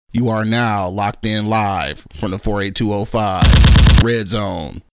You are now locked in live from the 48205 Red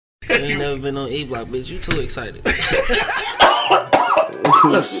Zone. You ain't never been on E-Block, bitch. You too excited.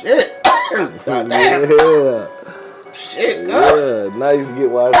 Shit. Goddamn. Yeah. Shit, God. Yeah, now you get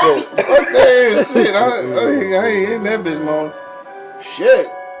why I said. Fuck that shit. I ain't in that bitch, man. Shit.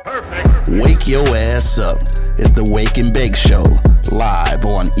 Wake your ass up. It's the Wake and Bake Show, live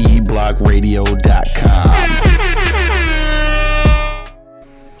on eblockradio.com.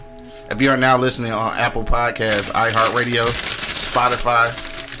 If you are now listening on Apple Podcasts, iHeartRadio, Spotify,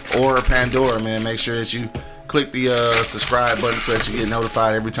 or Pandora, man, make sure that you click the subscribe button so that you get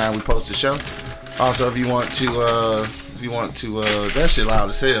notified every time we post a show. Also, if you want to, that shit loud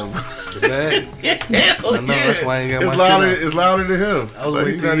as hell, bro. I know, that's why I ain't got It's my louder. shit on. It's louder than him. I was Like,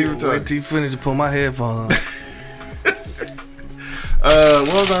 waiting he's not even talking. till you finish to put my headphones on. What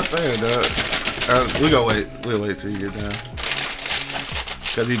was I saying, dog? We'll wait till you get done.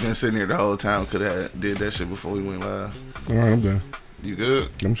 Cause he been sitting here the whole time. Could have did that shit before we went live. All right, I'm done. You good?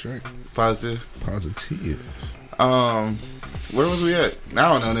 I'm straight. Positive. Positive. Where was we at? I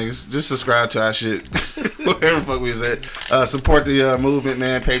don't know, niggas. Just subscribe to our shit. Whatever the fuck we was at. Support the movement,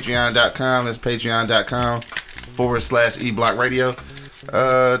 man. Patreon.com. That's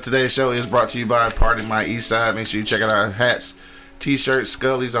patreon.com/eblockradio. Today's show is brought to you by Pardon My Eastside. Make sure you check out our hats, t-shirts,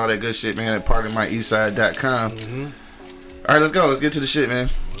 scullies, all that good shit, man, at pardonmyeastside.com. Mm-hmm. All right, let's go. Let's get to the shit, man.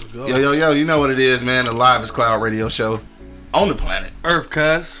 Yo. You know what it is, man. The livest cloud radio show on the planet.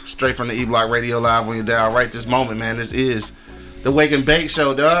 Earthcast. Straight from the E-Block Radio live on your dial right this moment, man. This is the Wake and Bake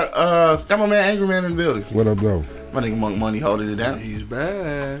Show, dog. Got my man Angry Man in the building. What up, though? My nigga Monk Money holding it down. He's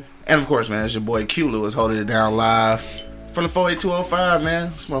back. And of course, man, it's your boy Q Lewis holding it down live from the 48205,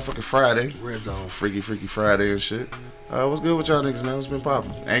 man. It's motherfucking Friday. Red Zone. Freaky Friday and shit. What's good with y'all niggas, man? What's been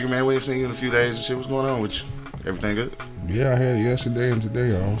popping? Angry Man, we ain't seen you in a few days and shit. What's going on with you? Everything good? Yeah, I had it yesterday and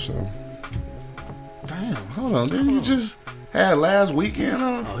today also. Damn, hold on. Didn't you just had last weekend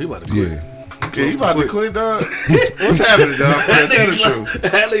on? Oh, he about to quit. Yeah, you about to quit, dog? What's happening, dog? Tell the truth.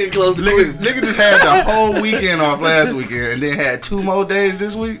 That nigga close to quit. Nigga just had the whole weekend off last weekend and then had 2 more days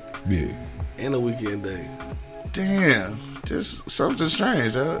this week? Yeah. And a weekend day. Damn. Just something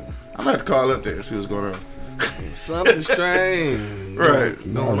strange, dog. I'm about to call up there and see what's going on. Something strange. Right.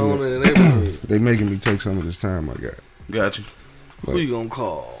 Going on in the neighborhood. They making me take some of this time I got. Got you. Who you gonna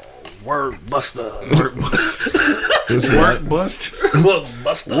call? Work Buster. Work Buster. Work Buster. Work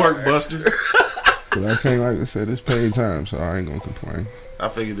Buster. Work Buster. But I can't, like I said, it's paid time, so I ain't gonna complain. I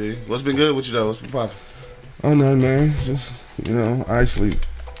figured, dude. What's been good with you, though? What's been popping? Oh, no, man. Just, actually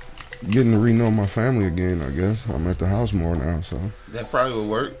getting to re-know my family again, I guess. I'm at the house more now, so. That probably would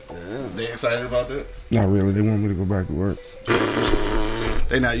work. Yeah. They excited about that? Not really. They want me to go back to work.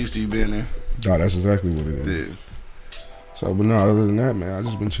 They not used to you being there. No, that's exactly what it is. Yeah. So, but no, other than that, man, I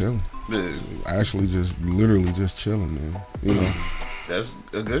just been chilling. Yeah. Actually, literally just chilling, man. You know. That's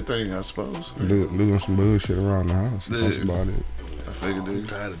a good thing, I suppose. Doing some bullshit around the house. Yeah. That's about it. I figured, dude. I'm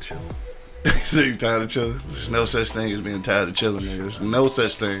tired of chilling. So you tired of chilling? There's no such thing as being tired of chilling, nigga. There's no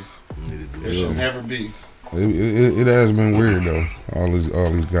such thing. There should never be. It has been weird though. All these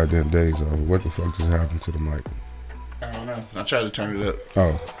goddamn days off. What the fuck just happened to the mic? I don't know. I tried to turn it up.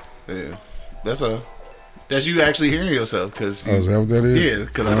 Oh. Yeah. That's all. That's you actually hearing yourself, cause. Oh, is that what that is? Yeah,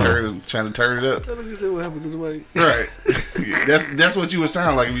 cause I'm trying to turn it up. That nigga said what happened to the mic. Right. That's what you would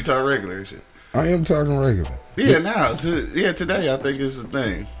sound like if you talk regular and shit. I am talking regular. Yeah, now. Today I think it's a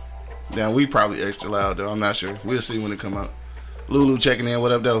thing. Now we probably extra loud though. I'm not sure. We'll see when it come out. Lulu checking in.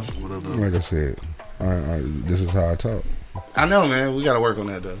 What up though? What up, though? Like I said, this is how I talk. I know, man. We gotta work on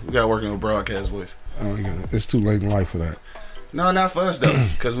that though. We gotta work on a broadcast voice. It's too late in life for that. No, not for us though,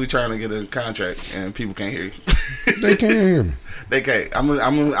 because we trying to get a contract and people can't hear you. They can't hear me. They can't. I'm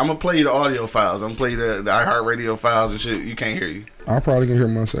gonna play you the audio files. I'm gonna play you the iHeartRadio files and shit. You can't hear you. I probably can hear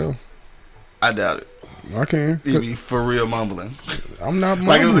myself. I doubt it. I can. You be for real mumbling. I'm not mumbling.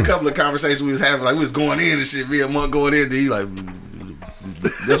 Like, it was a couple of conversations we was having. Like, we was going in and shit. Me and Monk going in. Then you like,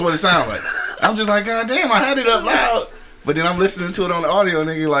 that's what it sounded like. I'm just like, God damn, I had it up loud. But then I'm listening to it on the audio, and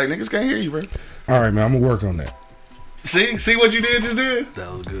nigga like, niggas can't hear you, bro. All right, man. I'm gonna work on that. See what you did just did?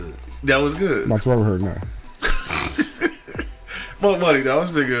 That was good. That was good. My throat hurt now. More money, though. It's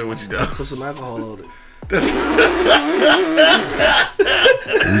been good with you, though. Put some alcohol on it.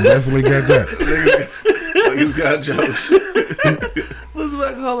 You definitely got that. Niggas got jokes. Put some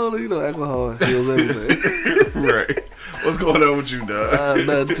alcohol on it. You know alcohol heals everything. Right. What's going on with you, dog?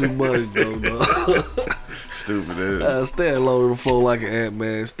 Not too much, though, dog. Stupid ass. Stand low to the floor like an ant,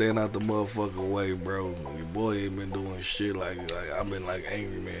 man. Stand out the motherfucking way, bro. Your boy ain't been doing shit like I've been like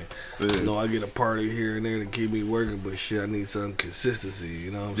angry, man. Yeah. You know, I get a party here and there to keep me working, but shit, I need some consistency.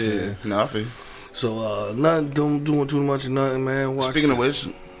 You know what I'm saying? No, I feel. So, nothing, doing too much of nothing, man. Speaking of which,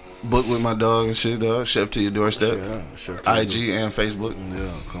 book with my dog and shit, dog. Chef to your doorstep. IG and Facebook.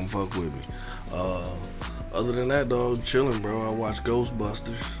 Yeah, come fuck with me. Other than that, dog, chilling, bro. I watched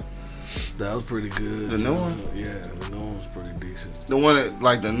Ghostbusters. That was pretty good. The new one? Yeah, the new one's pretty decent. The one that,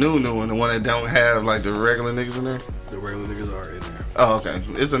 like the new one, the one that don't have like the regular niggas in there? The regular niggas are in there. Oh, okay.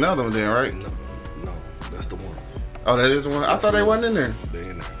 It's another one then, right? No, that's the one. Oh, that is the one? I thought they wasn't in there. They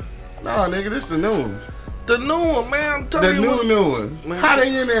in there. Nah, nigga, this the new one. The new one, man. I'm telling The you. new one. Man. How they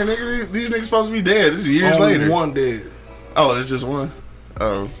in there, nigga? These niggas supposed to be dead. This is years Only later. one dead. Oh, it's just one?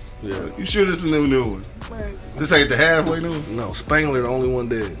 Oh. Yeah. You sure this is the new one? Man. This ain't the halfway new one? No, Spangler, the only one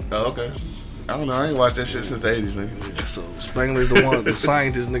dead. Oh, okay. I don't know. I ain't watched that shit since the 80s, nigga. Yeah, so Spangler's the one, the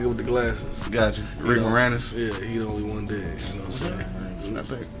scientist nigga with the glasses. Gotcha. Rick Moranis? Yeah, he the only one dead. You know what I'm saying? I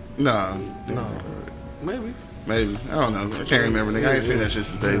think. Nah. No. Maybe. Maybe. I don't know. I can't remember, nigga. I ain't seen that shit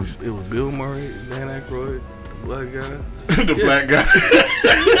since the 80s. It was Bill Murray, Dan Aykroyd, the black guy. The black guy.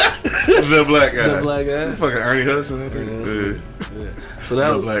 The black guy. The black guy. Fucking Ernie Hudson, I think. Yeah. So that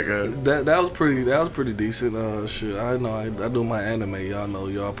The was black guy. that was pretty decent. Shit, I know I do my anime. Y'all know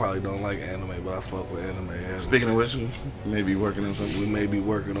y'all probably don't like anime, but I fuck with anime. Yeah. Speaking of which, maybe working on something. We may be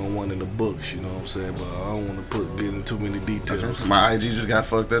working on one in the books, you know what I'm saying, but I don't want to get into too many details. My IG just got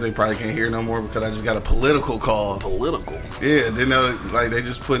fucked up. They probably can't hear no more because I just got a political call. Political. Yeah, they know, like they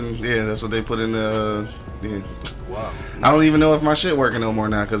just putting. Yeah, that's what they put in the. Yeah. Wow. I don't even know if my shit working no more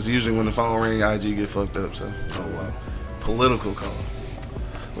now because usually when the phone ring, IG get fucked up. So, oh wow, political call.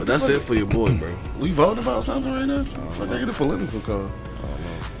 But that's it for your boy, bro. We voting about something right now? Fuck, I get a political call. I don't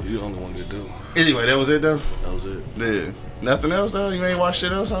know. You the only one that do. Anyway, that was it though. That was it. Yeah. Nothing else though. You ain't watch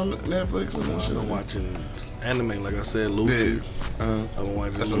shit else on Netflix or no shit. I've been watching anime, like I said, Lucy. Yeah. I've been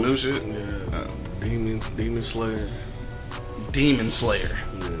watching. That's some new shit. Yeah. Demon Slayer. Demon Slayer.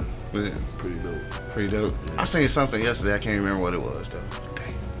 Yeah. Yeah. Pretty dope. Pretty dope. I seen something yesterday. I can't remember what it was though.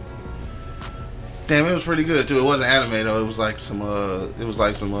 Damn, it was pretty good too. It wasn't anime though. It was like some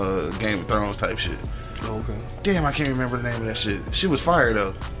Game of Thrones type shit. Oh, okay. Damn, I can't remember the name of that shit. She was fire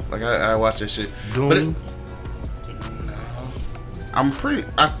though. Like I watched that shit. Doom? But no,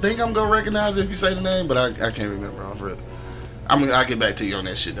 I think I'm gonna recognize it if you say the name, but I can't remember off rip. I'll get back to you on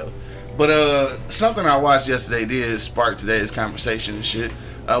that shit though. But something I watched yesterday did spark today's conversation and shit.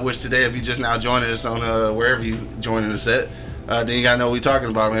 Which today, if you just now joining us on wherever you joining us at, then you gotta know what we talking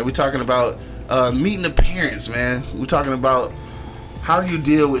about, man. We talking about meeting the parents, man. We're talking about how do you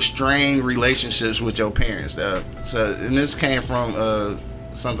deal with strained relationships with your parents. And this came from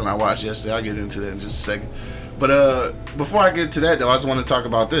something I watched yesterday. I'll get into that in just a second. But before I get to that, though, I just want to talk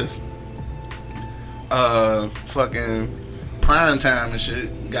about this. Fucking Primetime and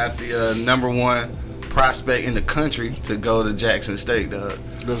shit got the #1 prospect in the country to go to Jackson State, dog.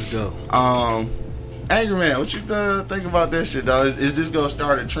 Let's go. Angry Man, what you think about that shit, dog? Is this gonna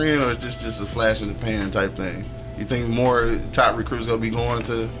start a trend, or is this just a flash in the pan type thing? You think more top recruits gonna be going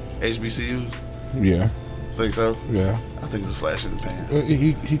to HBCUs? Yeah. Think so? Yeah. I think it's a flash in the pan.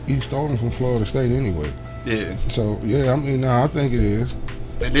 He stole him from Florida State anyway. Yeah. So yeah, I mean, I think it is.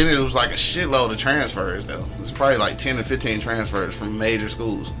 And then it was like a shitload of transfers, though. It's probably like 10 to 15 transfers from major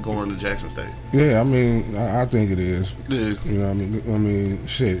schools going to Jackson State. Yeah, I mean, I think it is. Yeah. You know, I mean,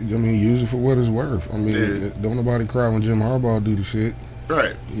 shit. I mean, use it for what it's worth. I mean, don't nobody cry when Jim Harbaugh do the shit.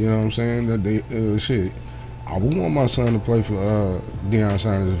 Right. You know what I'm saying? That they shit. I would want my son to play for Deion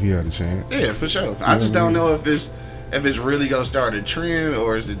Sanders if he had a chance. Yeah, for sure. I just don't know if it's really gonna start a trend,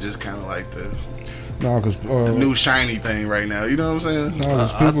 or is it just kind of like the new shiny thing right now. You know what I'm saying? No,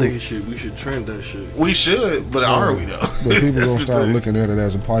 I think we should trend that shit. We should, but are we though? But people gonna start looking at it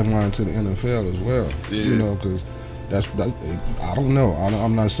as a pipeline to the NFL as well. Yeah. You know, because I don't know.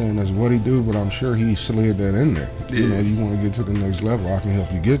 I'm not saying that's what he do, but I'm sure he slid that in there. Yeah. You know, you want to get to the next level, I can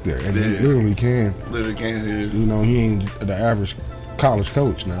help you get there, and he literally can. Literally can. Yeah. You know, he ain't the average college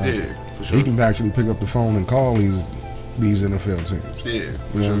coach now. Yeah, for sure. He can actually pick up the phone and call these NFL teams. Yeah,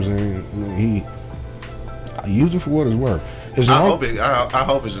 you know what I'm saying? I mean, I use it for what it's worth. I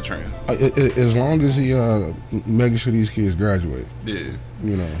hope it's a trend. As long as he making sure these kids graduate. Yeah.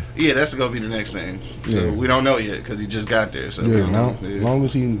 You know. Yeah, that's gonna be the next thing. So we don't know yet because he just got there. So long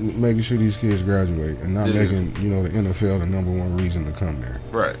as he making sure these kids graduate and not making the NFL the #1 reason to come there.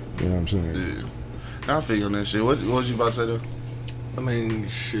 Right. You know what I'm saying? Yeah. Now I figure on that shit. What was you about to say though? I mean,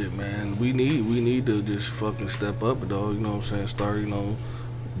 shit, man. We need to just fucking step up, dog. You know what I'm saying? Start,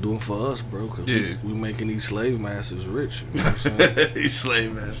 doing for us, bro. Cause Yeah. we making these slave masters rich. You know what I'm saying? These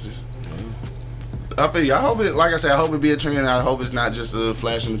slave masters. I feel you. I hope it, like I said, I hope it be a trend. I hope it's not just a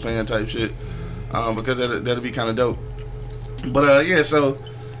flash in the pan type shit, because that'll be kind of dope. But yeah, so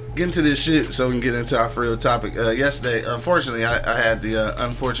getting to this shit, so we can get into our real topic. Yesterday, unfortunately, I had the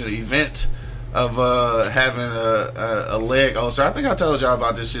unfortunate event of having a leg ulcer. I think I told y'all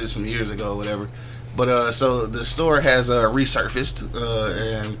about this shit some years ago, or whatever. But so the store has resurfaced,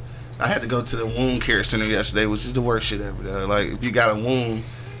 and I had to go to the wound care center yesterday, which is the worst shit ever. Like, if you got a wound,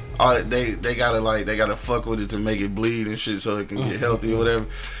 they gotta fuck with it to make it bleed and shit, so it can get healthy or whatever.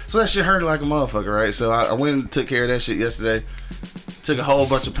 So that shit hurt like a motherfucker, right? So I went and took care of that shit yesterday. Took a whole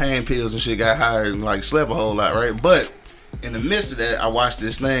bunch of pain pills and shit. Got high and like slept a whole lot, right? But in the midst of that, I watched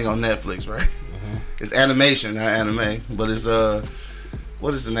this thing on Netflix, right? It's animation, not anime, but it's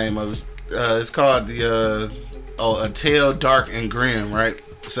what is the name of it? It's called A Tale Dark and Grim, right?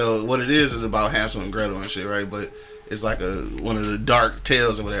 So what it is about Hansel and Gretel and shit, right? But it's like one of the dark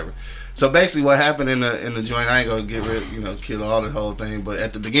tales or whatever. So basically, what happened in the joint, I ain't gonna get rid, kill all the whole thing. But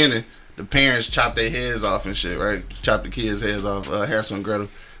at the beginning, the parents chopped their heads off and shit, right? Chopped the kids' heads off, Hansel and Gretel.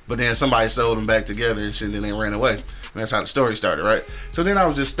 But then somebody sewed them back together and shit, and then they ran away. And that's how the story started, right? So then I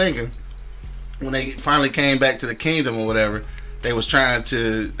was just thinking, when they finally came back to the kingdom or whatever, they was trying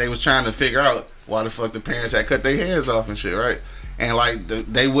to figure out why the fuck the parents had cut their heads off and shit, right? And like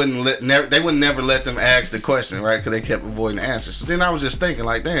they would never let them ask the question, right? Because they kept avoiding the answer. So then I was just thinking,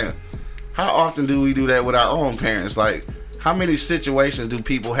 like, damn, how often do we do that with our own parents? Like, how many situations do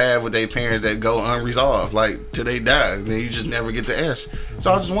people have with their parents that go unresolved, like till they die, and then you just never get the answer?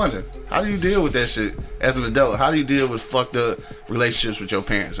 So I was just wondering, how do you deal with that shit as an adult? How do you deal with fucked up relationships with your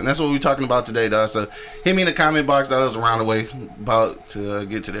parents? And that's what we're talking about today, dog. So hit me in the comment box. That was around the way about to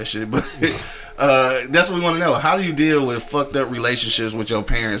get to that shit, but that's what we want to know. How do you deal with fucked up relationships with your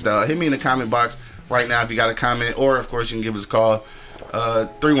parents, dog? Hit me in the comment box right now if you got a comment, or of course you can give us a call,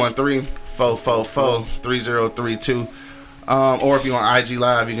 313-444-3032. Or if you're on IG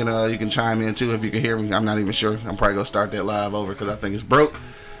Live, you can chime in too if you can hear me. I'm not even sure. I'm probably gonna start that live over because I think it's broke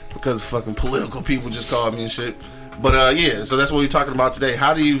because fucking political people just called me and shit. But yeah, so that's what we're talking about today.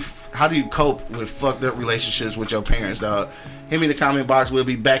 How do you cope with fucked up relationships with your parents, dog? Hit me in the comment box. We'll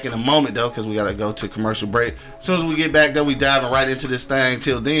be back in a moment though, because we gotta go to commercial break. As soon as we get back though, we diving right into this thing.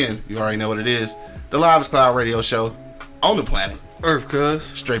 Till then, you already know what it is. The Live is Cloud Radio Show on the planet Earth, cuz.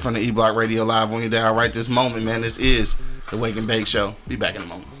 Straight from the E-Block Radio Live on your dial right this moment, man. This is the Wake and Bake Show. Be back in a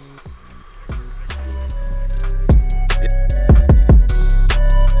moment.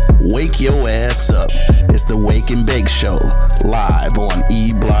 Wake your ass up. It's the Wake and Bake Show, live on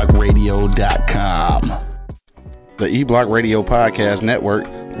eblockradio.com. The E-Block Radio Podcast Network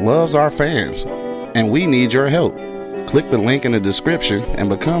loves our fans, and we need your help. Click the link in the description and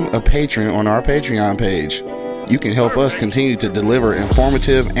become a patron on our Patreon page. You can help us continue to deliver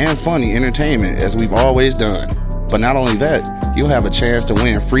informative and funny entertainment as we've always done. But not only that, you'll have a chance to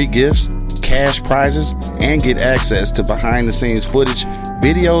win free gifts, cash prizes, and get access to behind-the-scenes footage,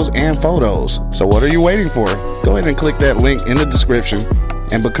 videos, and photos. So what are you waiting for? Go ahead and click that link in the description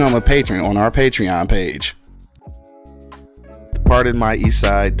and become a patron on our Patreon page.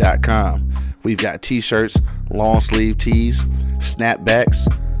 PardonMyEastside.com. We've got t-shirts, long sleeve tees, snapbacks,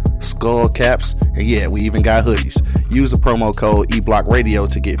 skull caps, and yeah, we even got hoodies. Use the promo code eBlockRadio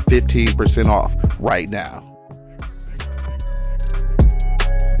to get 15% off right now.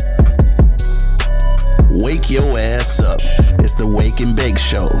 Wake your ass up. It's the Wake and Bake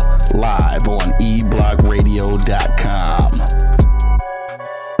Show, live on eblockradio.com.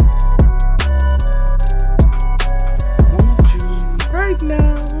 Right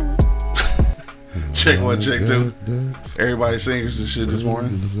now. Check one, check two. Everybody singing some shit this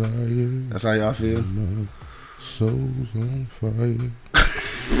morning. That's how y'all feel. Soul's on fire.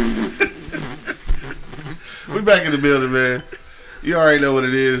 We back in the building, man. You already know what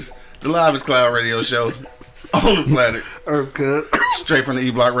it is. The Live is Cloud Radio Show on the planet. Earth, cuz. Straight from the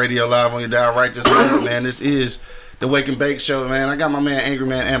E-Block Radio Live on your dial right this moment, man. This is the Wake and Bake Show, man. I got my man Angry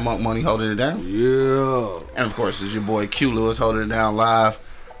Man and Monk Money holding it down. Yeah. And of course, it's your boy Q Lewis holding it down live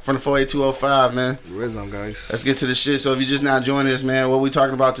from the 48205, man. Where's on, guys? Let's get to the shit. So if you're just now joining us, man, what we're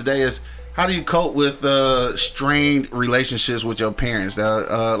talking about today is how do you cope with strained relationships with your parents?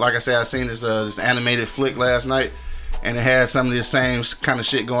 Like I said, I seen this animated flick last night, and it had some of the same kind of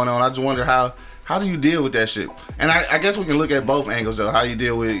shit going on. I just wonder how do you deal with that shit? And I guess we can look at both angles though. How you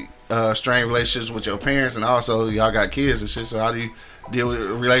deal with strained relationships with your parents, and also y'all got kids and shit. So how do you deal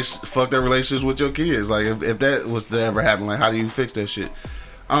with fucked up relationships with your kids? Like if that was to ever happen, like how do you fix that shit?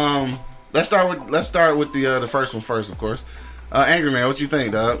 Let's start with the first one first, of course. Angry Man, what you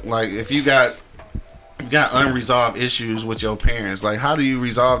think, dog? Like, if you got unresolved issues with your parents, like, how do you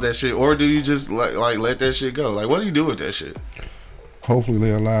resolve that shit, or do you just like let that shit go? Like, what do you do with that shit? Hopefully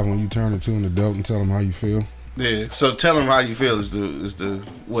they're alive when you turn into an adult and tell them how you feel. Yeah. So tell them how you feel is the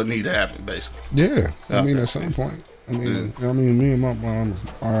what need to happen, basically. Yeah. I Okay. mean, at some point. I mean, me and my mom,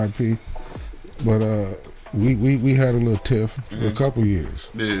 R.I.P. But we had a little tiff for a couple years.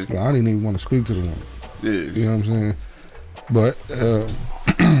 Yeah. But I didn't even want to speak to the woman. Yeah. You know what I'm saying? But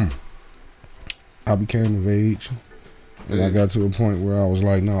I became of age, and I got to a point where I was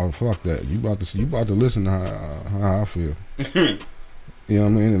like, "No, fuck that. You about to listen to how I feel." You know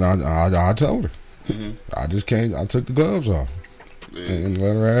what I mean? And I told her. Mm-hmm. I just can't. I took the gloves off and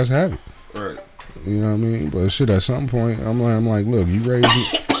let her ass have it. Right. You know what I mean? But shit, at some point, I'm like, look, you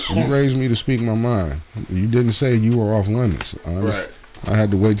raised me to speak my mind. You didn't say you were off limits. Right. I had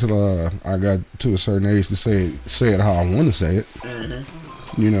to wait till I got to a certain age to say it how I want to say it.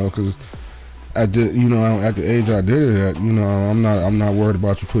 Mm-hmm. You know, because at the age I did it at, you know, I'm not worried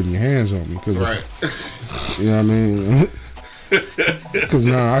about you putting your hands on me. Cause right. You know what I mean? Because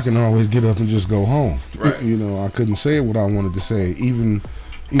now I can always get up and just go home. Right. You know, I couldn't say what I wanted to say, even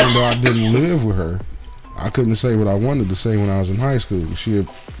though I didn't live with her. I couldn't say what I wanted to say when I was in high school. She'd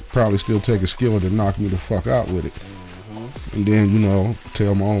probably still take a skillet and knock me the fuck out with it. Mm-hmm. And then, you know,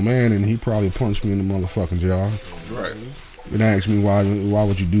 tell my old man, and he probably punched me in the motherfucking jaw. Right. And asked me why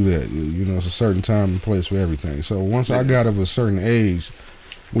would you do that? You know, it's a certain time and place for everything. So once I got of a certain age,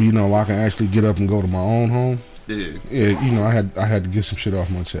 where, you know, I can actually get up and go to my own home. Yeah, you know, I had to get some shit off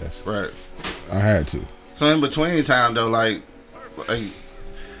my chest. Right. I had to. So in between time though, like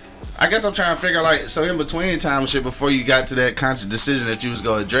I guess I'm trying to figure like, so in between time and shit, before you got to that conscious decision that you was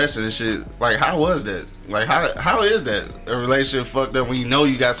gonna address it and shit, like how was that? Like how is that a relationship fucked up when you know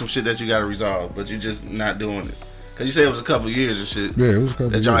you got some shit that you gotta resolve, but you just not doing it? Cause you said it was a couple years and shit. Yeah, it was a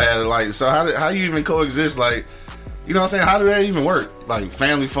couple that y'all had like. So how you even coexist? Like, you know what I'm saying? How do that even work? Like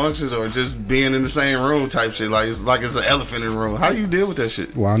family functions or just being in the same room type shit? Like it's an elephant in the room. How do you deal with that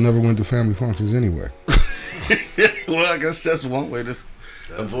shit? Well, I never went to family functions anyway. Well, I guess that's one way to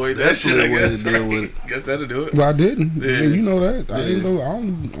avoid that shit. I guess. Right? With it. Guess that'll do it. Well, I didn't. Yeah, you know that. Yeah. I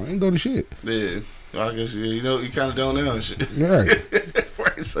didn't go to shit. Yeah. Well, I guess you know you kind of don't know and shit. Right.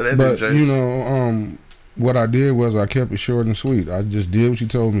 Right. So that but didn't change. You know, what I did was I kept it short and sweet. I just did what she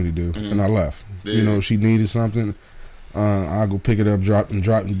told me to do, and I left. Yeah. You know, if she needed something, I'll go pick it up,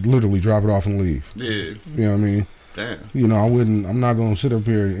 literally drop it off and leave. Yeah. You know what I mean? Damn. You know, I'm not going to sit up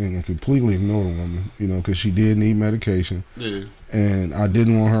here and completely ignore the woman, you know, because she did need medication. Yeah. And I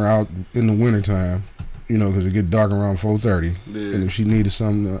didn't want her out in the wintertime, you know, because it get dark around 4:30. Yeah. And if she needed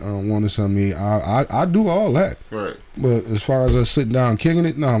something, wanted something to eat, I do all that. Right. But as far as us sitting down kicking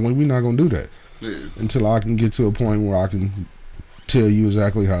it, no, we're not going to do that. Yeah. Until I can get to a point where I can tell you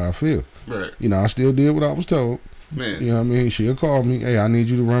exactly how I feel. Right. You know, I still did what I was told. Man. You know what I mean? She'll call me. Hey, I need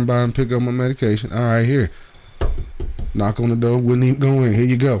you to run by and pick up my medication. All right, here. Knock on the door. Wouldn't even go in. Here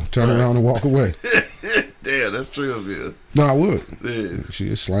you go. Turn around and walk away. Damn, that's true of you. No, I would. Yeah.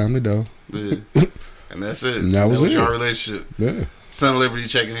 She'd slam the door. Yeah. And that's it. And that was your relationship. Yeah. Son of Liberty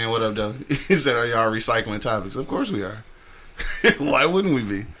checking in. What up, though? He said, are y'all recycling topics? Of course we are. Why wouldn't we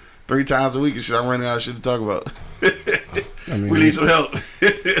be? 3 times a week and shit. I'm running out of shit to talk about. I mean, we need some help.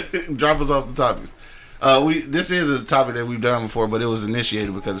 Drop us off the topics. This is a topic that we've done before, but it was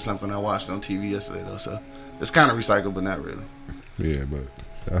initiated because of something I watched on TV yesterday, though. So it's kind of recycled, but not really. Yeah, but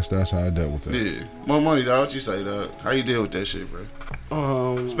that's how I dealt with that. Yeah, more money, dog. What you say, dog? How you deal with that shit,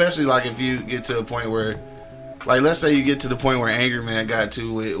 bro? Especially like if you get to a point where, like, let's say you get to the point where Angry Man got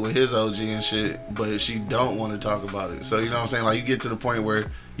to with his OG and shit, but she don't want to talk about it. So you know what I'm saying? Like you get to the point where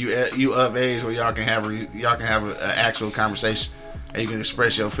you of age where y'all can have an actual conversation. And you can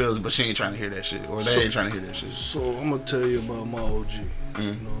express your feelings, but she ain't trying to hear that shit, or they ain't trying to hear that shit. So I'm gonna tell you about my OG.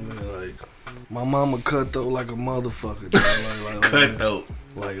 You know what I mean? Like my mama cutthroat like a motherfucker. Cutthroat.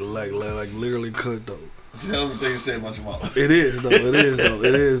 Like literally cutthroat. Tell me thing you say about your mama. It is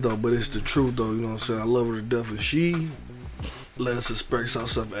though. But it's the truth though. You know what I'm saying? I love her to death, and she let us express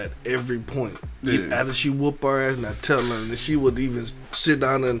ourselves at every point. Yeah. After she whoop our ass, and I tell her, and she would even sit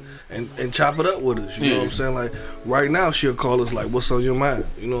down and chop it up with us. You know what I'm saying? Like right now, she'll call us like, "What's on your mind?"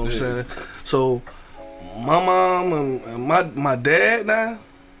 You know what I'm saying? So my mom and my dad now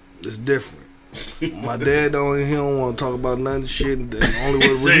is different. My dad don't want to talk about nothing shit. And the only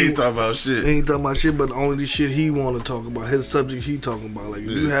way he ain't talking about shit. He ain't talking about shit, but the only shit he want to talk about, his subject he talking about. Like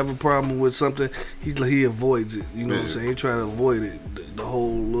if you have a problem with something, he avoids it. You know what I'm saying? He try to avoid it, the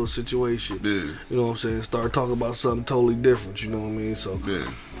whole little situation. You know what I'm saying? Start talking about something totally different. You know what I mean? So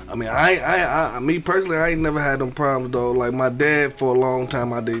I mean, me personally, I ain't never had them problems though. Like my dad, for a long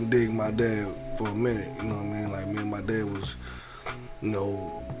time, I didn't dig my dad for a minute. You know what I mean? Like me and my dad was,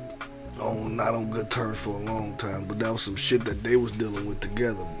 not on good terms for a long time. But that was some shit that they was dealing with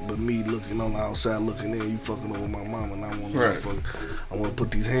together. But me looking on the outside, looking in, you fucking over my mama, and I want to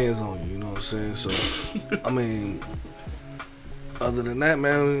put these hands on you. You know what I'm saying? So, I mean. Other than that,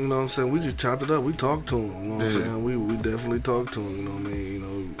 man, you know what I'm saying, we just chopped it up. We talked to him, you know what I'm saying? We definitely talked to him, you know what I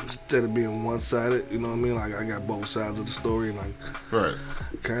mean? Instead of being one-sided, you know what I mean? Like, I got both sides of the story, and I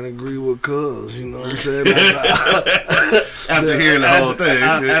kind of agree with Cuz, you know what I'm saying? After hearing the whole thing.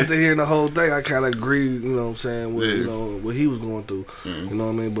 After hearing the whole thing, I kind of agree, you know what I'm saying, with, what he was going through, you know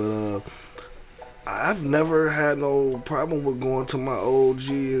what I mean? But, I've never had no problem with going to my OG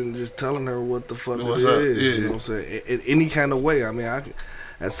and just telling her what the fuck it is. You know what I'm saying? In any kind of way. I mean,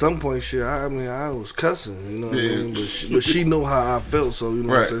 at some point, shit, I was cussing, you know what I mean? But she knew how I felt, so, you know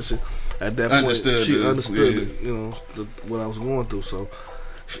what I'm saying? At that point, she understood it, you know, what I was going through. So,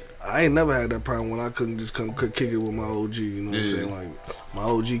 I ain't never had that problem when I couldn't just come kick it with my OG, you know what I'm saying? Like, my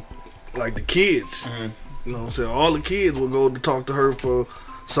OG, like the kids, you know what I'm saying? All the kids would go to talk to her for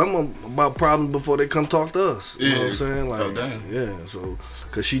some about problems before they come talk to us. You know what I'm saying? Like, so,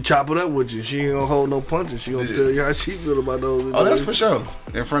 cause she chop it up with you. She ain't gonna hold no punches. She gonna tell you how she feel about those. Oh, that's for sure.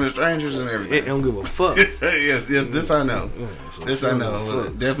 In front of strangers and everything. It don't give a fuck. yes, this I know. This I know.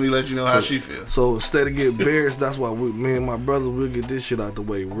 Definitely let you know how she feels. So instead of getting embarrassed, that's why me and my brother, we'll get this shit out the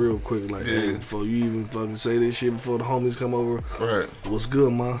way real quick. Like, hey, before you even fucking say this shit, before the homies come over. Right. What's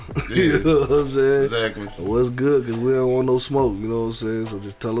good, ma? You know what I'm saying? Exactly. What's good? Cause we don't want no smoke. You know what I'm saying? So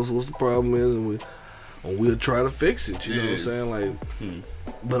just tell us what's the problem is, and we'll try to fix it. You know what I'm saying? Like,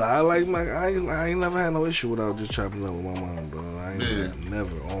 but I ain't never had no issue without just chopping up with my mom, dog. I ain't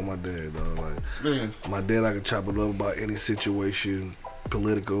never on my dad, dog. Like, my dad, I could chop it up about any situation,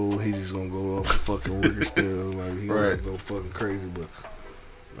 political. He just gonna go off the fucking rigor still. Like, he gonna go fucking crazy, but.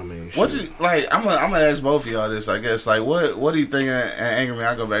 I mean, what you like? I'm gonna ask both of y'all this. I guess like what do you think? And Anger Man,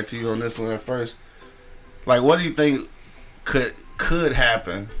 I'll go back to you on this one at first. Like, what do you think could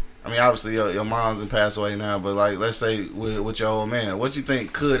happen? I mean, obviously your mom's and passed away now, but like, let's say with your old man, what you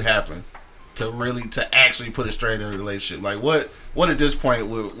think could happen to actually put it straight in a relationship? Like, what at this point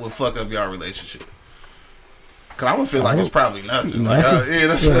would fuck up y'all relationship? Cause I'm gonna feel like it's probably nothing. Like, I was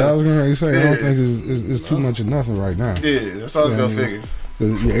gonna say I don't think it's too much of nothing right now. Yeah, that's all I was gonna figure.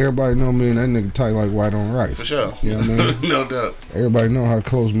 Everybody know me and that nigga tight like white on rice. For sure. You know what I mean? No doubt. Everybody know how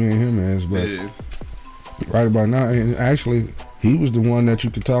close me and him is, but right about now, and actually, he was the one that you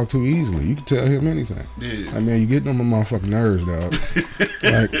could talk to easily. You could tell him anything. Yeah. I mean, you getting on my motherfucking nerves, dog.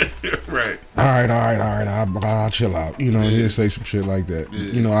 Like, right. All right, I'll chill out. You know, he'll say some shit like that.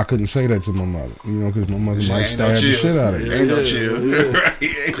 Yeah. You know, I couldn't say that to my mother. You know, because my mother might stab the shit out of you. Ain't no chill. Right.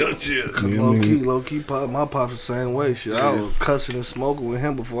 Ain't no chill. Low key, my pop's the same way. Shit, I was cussing and smoking with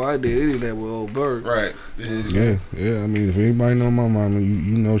him before I did any of that with old Bird. Right. Yeah. I mean, if anybody know my mama,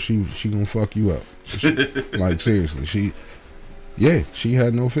 you know she gonna fuck you up. Like, seriously, she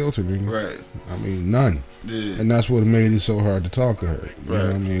had no filter, man. Right. I mean, none. Yeah. And that's what made it so hard to talk to her. You know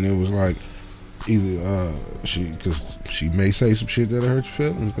what I mean? It was like either because she may say some shit that'll hurt your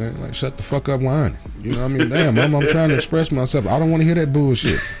feelings, man. Like, shut the fuck up whining. You know what I mean? Damn, I'm trying to express myself. I don't want to hear that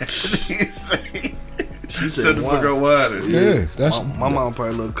bullshit. She said the fuck up whining. Yeah, that's my mom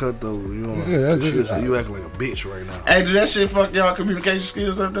probably a little cut though. You know, you acting like a bitch right now. Hey, did that shit fuck y'all communication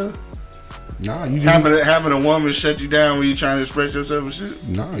skills up there? Nah, you just having a woman shut you down when you trying to express yourself and shit.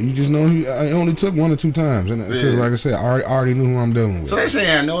 Nah, you just know it only took 1 or 2 times, and because like I said, I already knew who I'm dealing with. So they say it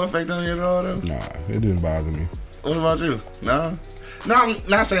had no effect on you at all, though. Nah, it didn't bother me. What about you? No, I'm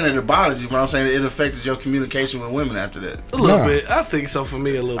not saying that it bothered you, but I'm saying it affected your communication with women after that. A little bit. I think so for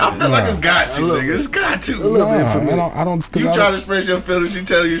me a little bit. I feel like it's got to, nigga. It's got to. A little bit for me. I don't. You try to express your feelings, she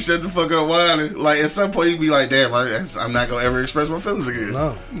tell you shut the fuck up whining. Like, at some point you be like, damn, I'm not gonna ever express my feelings again.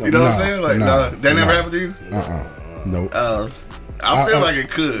 No. You know what I'm saying? Like, no, that never happened to you? Nope. I feel like it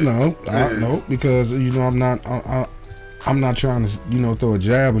could. No, because you know I'm not trying to throw a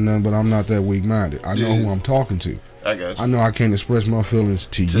jab or nothing, but I'm not that weak minded. I know who I'm talking to. I got you. I know I can't express my feelings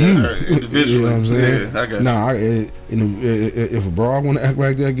to you. Individually. You know what I'm saying? Yeah, I got you. If a broad want to act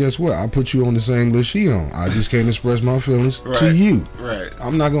like that, guess what? I put you on the same list she on. I just can't express my feelings to you. Right.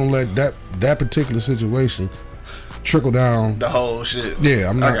 I'm not gonna let that particular situation trickle down the whole shit. Yeah,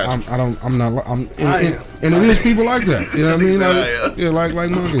 I'm not. And it is people like that. You know what I mean?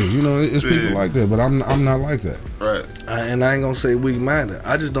 Like monkeys. You know, it's people like that. But I'm not like that. Right. And I ain't gonna say weak minded.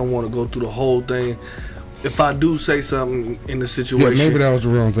 I just don't want to go through the whole thing. If I do say something in the situation, maybe that was the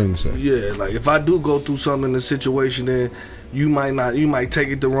wrong thing to say. Yeah, like if I do go through something in the situation, then you might take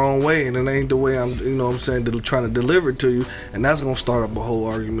it the wrong way, and it ain't the way I'm, you know what I'm saying, trying to deliver it to you, and that's gonna start up a whole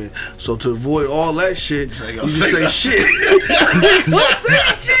argument. So to avoid all that shit, you just say shit. You know what I'm saying?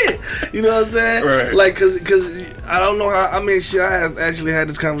 Shit. You know what I'm saying? Right. Like, cause I don't know how. I mean, shit. I actually had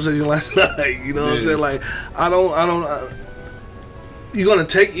this conversation last night. You know what I'm saying? Like, I don't. You're gonna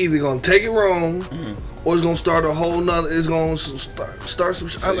take it wrong. Or it's gonna start a whole nother. It's gonna start some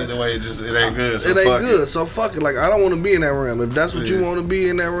shit. So either way, it ain't good. So it ain't fuck good. It. So fuck it. Like, I don't want to be in that realm. If that's what you want to be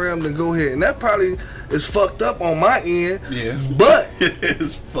in that realm, then go ahead. And that probably is fucked up on my end. Yeah. But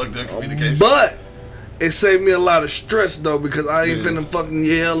it's fucked up communication. But it saved me a lot of stress though, because I ain't finna fucking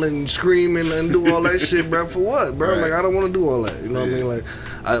yell and scream and do all that shit, bro. For what, bro? Right. Like, I don't want to do all that. You know what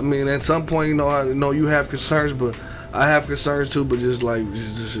I mean? Like, at some point, you know, I know you have concerns, but I have concerns too, but just like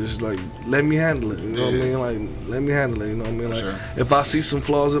let me handle it. You know what I mean? Like, let me handle it. You know what I mean? Like, if I see some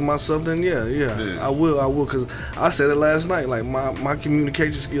flaws in myself, then yeah. I will. Cause I said it last night. Like, my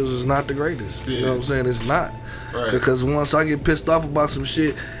communication skills is not the greatest. You know what I'm saying? It's not. Right. Because once I get pissed off about some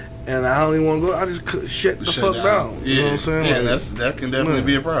shit, and I don't even want to go, I just shut the fuck down. You know what I'm saying? Yeah, like, that can definitely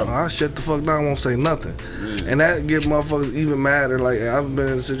be a problem. I shut the fuck down, won't say nothing. And that get motherfuckers even madder. Like, I've been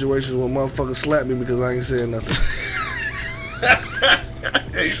in situations where motherfuckers slap me because I ain't saying nothing.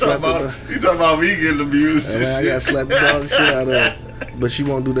 Hey, you talking about me getting abused? Man, I got slapped the dog shit out of her. But she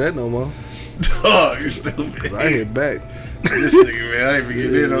won't do that no more. Dog, you're stupid. I hit back. This nigga, man, I ain't even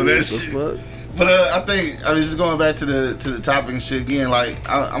getting in on that shit. Fuck? But I think, just going back to the topic and shit again, like,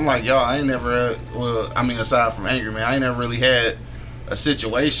 I'm like, y'all, I ain't never, aside from anger, man, I ain't never really had a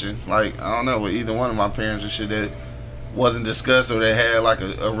situation, like, I don't know, with either one of my parents or shit that wasn't discussed or that had, like,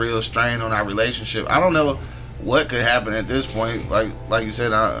 a real strain on our relationship. I don't know what could happen at this point. Like you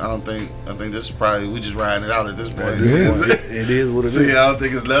said, I think this is probably, we just riding it out at this point. It is what it is. So yeah, I don't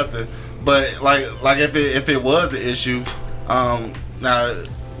think it's nothing. But like if it was an issue, now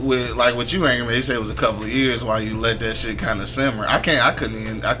with like what you anger me, you said it was a couple of years while you let that shit kind of simmer. I couldn't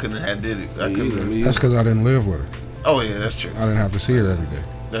have did it. I couldn't. That's because I didn't live with her. Oh yeah, that's true. I didn't have to see her every day.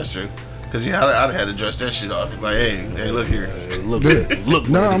 That's true. Cause I'd had to dust that shit off. Like, hey, look here. Look.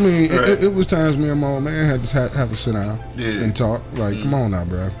 No, I mean, it was times me and my old man had to sit down and talk. Like, come on now,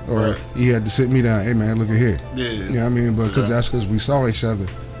 bro. Or he had to sit me down. Hey, man, look at here. Yeah. You know what I mean? But that's because we saw each other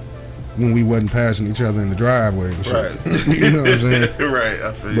when we wasn't passing each other in the driveway and shit. Right. You know what I'm saying? Right.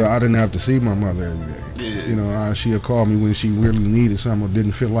 I feel you. But I didn't have to see my mother every day. Yeah. You know, she'll call me when she really needed something or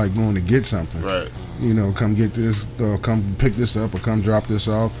didn't feel like going to get something. Right. You know, come get this, or come pick this up, or come drop this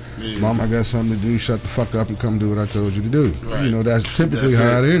off. Yeah. Mom, I got something to do. Shut the fuck up and come do what I told you to do. Right. You know, that's typically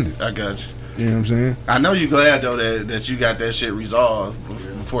how it ended. I got you. You know what I'm saying? I know you glad though that you got that shit resolved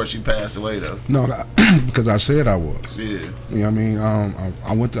before she passed away though. No, because I said I was. Yeah. You know what I mean?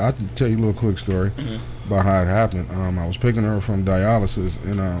 I went to. I can tell you a little quick story about how it happened. I was picking her from dialysis,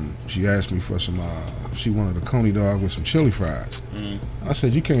 and she asked me for some. She wanted a coney dog with some chili fries. I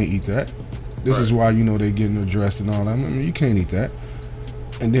said, you can't eat that. This is why, you know, they getting her dressed and all that. I mean, you can't eat that.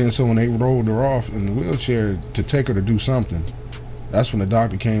 And then so when they rolled her off in the wheelchair to take her to do something, that's when the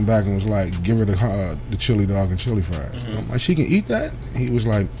doctor came back and was like, give her the chili dog and chili fries. I'm like, she can eat that? He was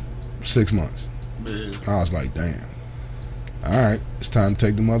like, 6 months. I was like, damn. All right, it's time to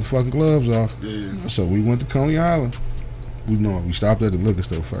take the motherfucking gloves off. Yeah. So we went to Coney Island. We stopped at the liquor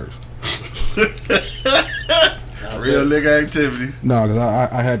store first. Real nigga activity. No, because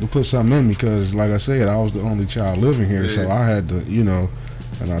I had to put something in me because, like I said, I was the only child living here, so I had to, you know,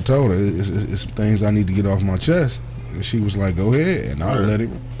 and I told her, it's things I need to get off my chest. And she was like, go ahead. And I let it,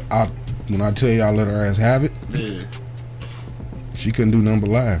 when I tell you I let her ass have it, she couldn't do nothing but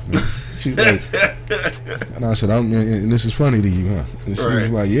laugh, man. She was like, and I said, and this is funny to you, huh? And she was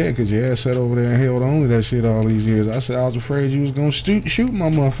like, yeah, because your ass sat over there and held on to that shit all these years. I said, I was afraid you was going to shoot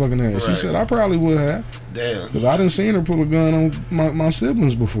my motherfucking ass. She said, I probably would have. Damn. Because I didn't seen her pull a gun on my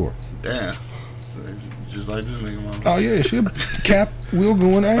siblings before. Damn. So, just like this nigga mama. Oh, yeah, she'll cap wheel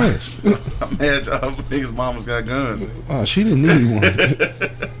going ass. I'm mad y'all niggas' mamas got guns. Oh, she didn't need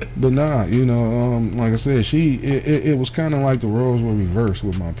one. But nah, you know, like I said, it was kind of like the roles were reversed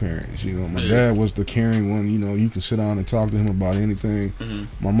with my parents. You know, my dad was the caring one. You know, you can sit down and talk to him about anything.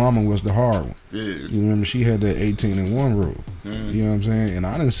 My mama was the hard one. Yeah. You remember, she had that 18-1 rule. You know what I'm saying? And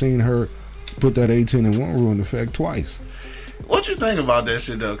I done seen her put that 18-1 rule in effect twice. What you think about that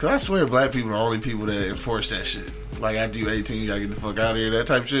shit though? Cause I swear black people are the only people that enforce that shit. Like, after you 18, you gotta get the fuck out of here. That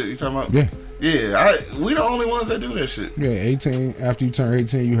type of shit you talking about? Yeah. Yeah, we the only ones that do that shit. Yeah, 18. After you turn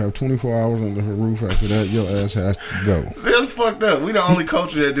 18, you have 24 hours under her roof. After that, your ass has to go. That's fucked up. We the only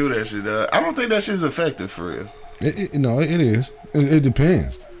culture that do that shit. I don't think that shit's effective for real. No, it is. It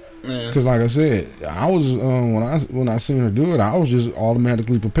depends. Because like I said, I was when I seen her do it, I was just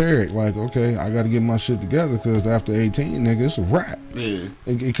automatically prepared. Like, okay, I got to get my shit together because after 18, nigga, it's a wrap. Yeah.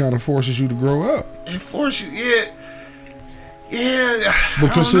 It kind of forces you to grow up. It forces you, yeah.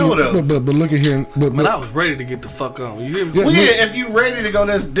 Because I don't know, though. but look at here. But I was ready to get the fuck on. You hear me? Well, yeah, if you ready to go,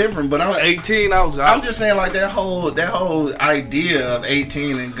 that's different. But I'm 18. I'm just saying, like that whole idea of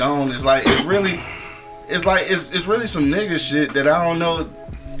 18 and gone is like it's really some nigga shit that I don't know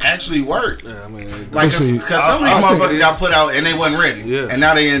actually work. Yeah, I mean, like because some of these motherfuckers got put out and they wasn't ready, and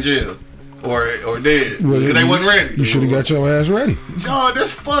now they in jail or dead because they wasn't ready. You should have got your ass ready. No,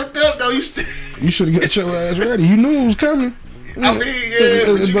 that's fucked up though. You should have got your ass ready. You knew it was coming. I mean, yeah,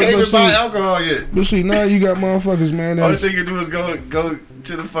 but you can't even buy alcohol yet. But see, now you got motherfuckers, man. All thing you do is go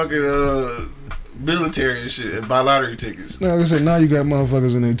to the fucking military and shit and buy lottery tickets. Now, like I said, now you got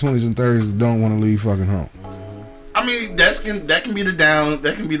motherfuckers in their 20s and 30s that don't want to leave fucking home. I mean, that can be the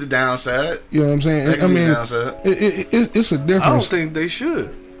downside. You know what I'm saying? That can I be mean, the downside. It's a difference. I don't think they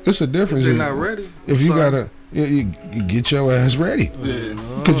should. It's a difference. If they're not ready. If you gotta, you get your ass ready.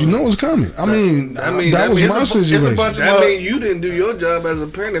 Because you know it's coming. I mean, that was my situation. That means you didn't do your job as a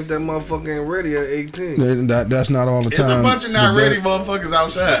parent if that motherfucker ain't ready at 18. That's not all the time. There's a bunch of not ready motherfuckers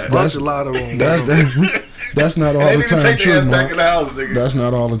outside. That's a lot of them. That's not all the time true, man. That's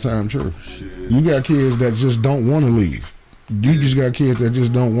not all the time true. Shit. You got kids that just don't want to leave. You just got kids that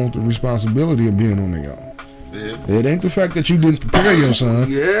just don't want the responsibility of being on their own. Yeah. It ain't the fact that you didn't prepare your son.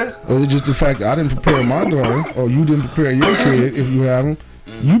 Yeah. Or it's just the fact that I didn't prepare my daughter, or you didn't prepare your kid if you have them.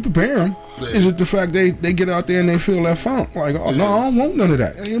 You prepare them. It's just the fact they get out there and they feel that funk. Like, oh, no, I don't want none of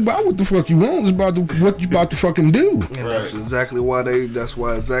that. It ain't about what the fuck you want. It's about what you about to fucking do. And that's exactly why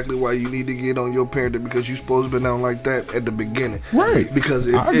you need to get on your parenting, because you supposed to be down like that at the beginning. Right. Because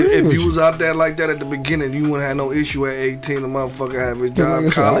if you was out there like that at the beginning, you wouldn't have no issue at 18. The motherfucker have his job,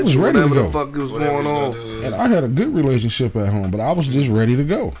 like college, I was ready whatever to go. the fuck was going on. And I had a good relationship at home, but I was just ready to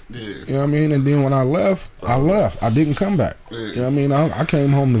go. Yeah. You know what I mean? And then when I left. I didn't come back. Yeah. You know what I mean? I came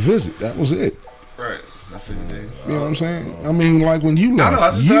home to visit. That was it. Right. I figured that. You know what I'm saying? I mean, like when you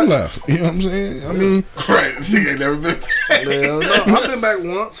left, left. You know what I'm saying? I mean, right. She ain't never been back. I've been back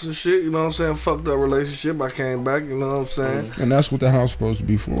once and shit. You know what I'm saying? Fucked up relationship. I came back. You know what I'm saying? And that's what the house supposed to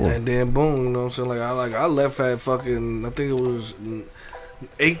be for. And then boom. You know what I'm saying? I left at fucking. I think it was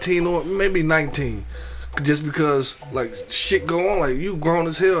 18 or maybe 19. Just because like shit go on, like you grown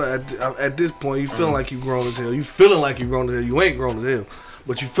as hell at this point. You feeling like you grown as hell. You feeling like you grown as hell. You ain't grown as hell,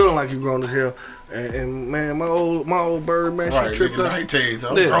 but you feeling like you grown as hell. And man, my old bird, man, right, she tripped up. 19,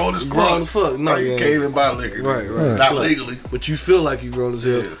 I'm grown as fuck. Grown as fuck. No, you can't even buy liquor. Right. Not legally. But you feel like you grown as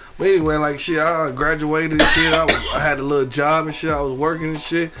hell. Yeah. But anyway, like shit, I graduated and shit. I had a little job and shit. I was working and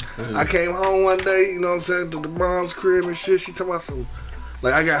shit. Yeah. I came home one day, you know what I'm saying, to the mom's crib and shit. She talking about some,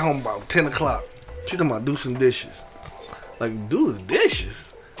 like I got home about 10 o'clock. She talking about do some dishes. Like, do the dishes?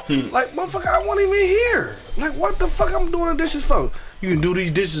 Like, motherfucker, I wasn't even here. Like, what the fuck I'm doing the dishes for? You can do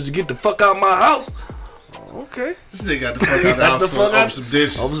these dishes to get the fuck out of my house? Okay. This nigga got the fuck out of the house over some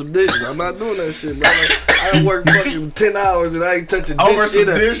dishes. Over some dishes. I'm not doing that shit, man. I worked fucking 10 hours and I ain't touching dishes. Over some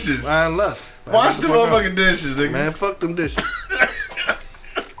dishes? I ain't left. Wash the motherfucking dishes, nigga. Man, fuck them dishes.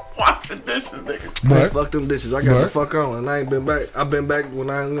 Wash the dishes, nigga. But fuck them dishes. I got the fuck on, and I ain't been back. I've been back when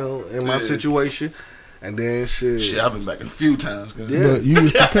I, in my situation, and then shit. I've been back a few times. Yeah. But you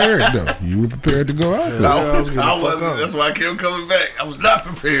was prepared though. You were prepared to go out there. I wasn't. That's why I kept coming back. I was not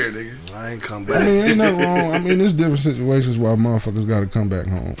prepared, nigga. I ain't come back. I mean, ain't nothing wrong. I mean, there's different situations why motherfuckers got to come back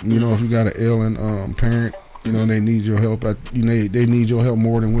home. You know, if you got an ailing parent. You know, they need your help. They need your help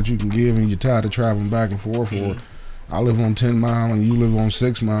more than what you can give, and you're tired of traveling back and forth. Or I live on 10 Mile and you live on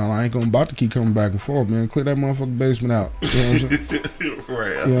 6 Mile. I ain't about to keep coming back and forth, man. Clear that motherfucking basement out. You know what I'm saying?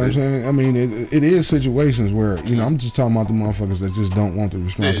 Right. You know what I'm saying? I mean, it is situations where, I'm just talking about the motherfuckers that just don't want the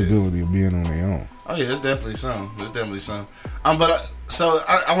responsibility of being on their own. Oh yeah, it's definitely some. But so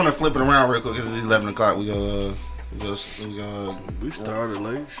I want to flip it around real quick because it's 11 o'clock. We started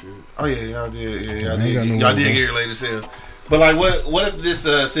late, shit. Oh yeah, y'all did. Yeah, y'all did get here late as hell. But like, what if this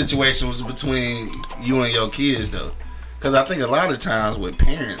situation was between you and your kids though? Because I think a lot of times with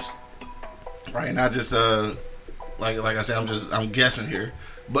parents, right? Not just like I said, I'm guessing here,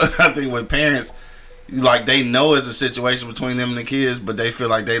 but I think with parents, like they know it's a situation between them and the kids, but they feel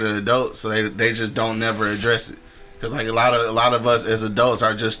like they the adults, so they just don't never address it. Because like a lot of us as adults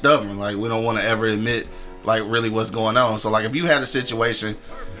are just stubborn. Like we don't want to ever admit like really what's going on. So like if you had a situation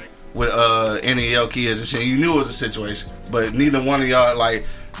with any of your kids and shit, you knew it was a situation, but neither one of y'all, like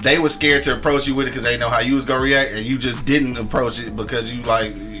they were scared to approach you with it because they know how you was gonna react, and you just didn't approach it because you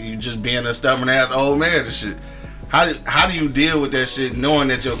just being a stubborn ass old man and shit. How do you deal with that shit knowing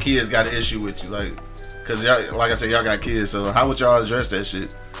that your kids got an issue with you? Like, cause y'all, like I said, y'all got kids. So how would y'all address that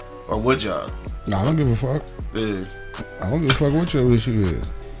shit, or would y'all? No, I don't give a fuck. Yeah. I don't give a fuck what your issue is.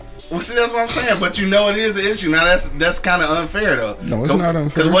 Well, see, that's what I'm saying. But you know it is an issue. Now that's kind of unfair though. No, it's not unfair.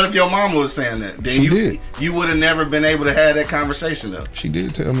 Because what if your mama was saying that? Then you would have never been able to have that conversation though. She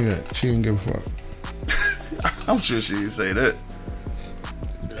did tell me that. She didn't give a fuck. I'm sure she didn't say that.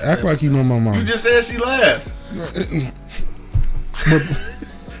 Act like you know my mom. You just said she laughed. But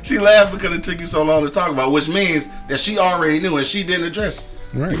she laughed because it took you so long to talk about, which means that she already knew and she didn't address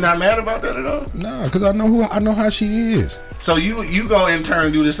it. right. You not mad about that at all? Nah, because I know how she is. So you go in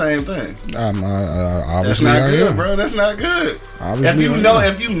turn do the same thing. That's That's not good, bro. That's not good. Obviously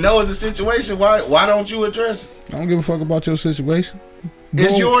if you know it's a situation, why don't you address it? I don't give a fuck about your situation.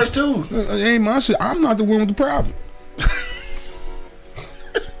 It's yours too. It ain't my shit. I'm not the one with the problem.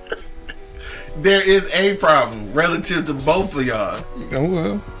 There is a problem relative to both of y'all. Oh,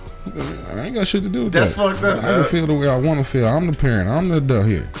 well, I ain't got shit to do with That's that. fucked up, I can dog. feel the way I want to feel. I'm the parent. I'm the adult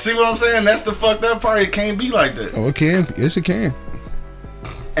here. See what I'm saying? That's the fucked up part. It can't be like that. Oh, it can. Yes, it can.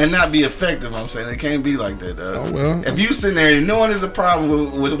 And not be effective, I'm saying. It can't be like that, dog. Oh, well. If you sitting there knowing there's a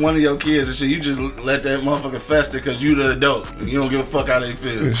problem with one of your kids and shit, you just let that motherfucker fester because you the adult. You don't give a fuck how they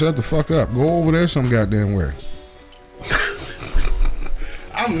feel. Yeah, shut the fuck up. Go over there some goddamn where.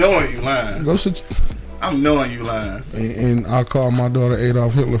 I'm knowing you lying. Go sit. I'm knowing you lying. And I'll call my daughter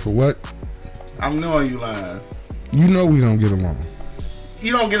Adolf Hitler for what? I'm knowing you lying. You know we don't get along.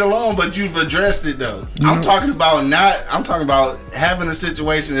 You don't get along, but you've addressed it though. You I'm know- talking about having a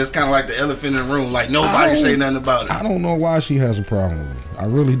situation that's kind of like the elephant in the room. Like nobody say nothing about it. I don't know why she has a problem with me. I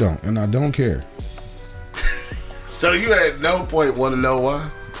really don't, and I don't care. So you at no point want to know why?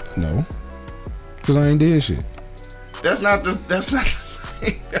 No, because I ain't did shit. That's not the thing.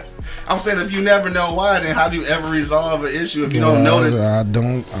 I'm saying if you never know why, then how do you ever resolve an issue if you don't know that?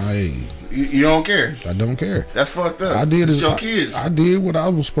 You don't care. I don't care. That's fucked up. I did It's it. your kids. I did what I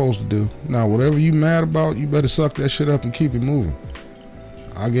was supposed to do. Now, whatever you mad about, you better suck that shit up and keep it moving.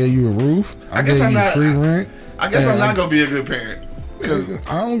 I gave you a roof. I guess gave I'm you not- free rent. I guess I'm not gonna be a good parent. Cause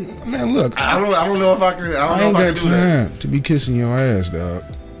I don't. Man, look. I don't know if I can. I I don't ain't know if I got can do that. time to be kissing your ass, dog.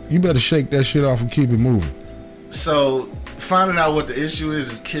 You better shake that shit off and keep it moving. So finding out what the issue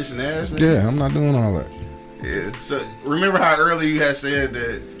is kissing ass. Nigga? Yeah, I'm not doing all that. Yeah. So remember how earlier you had said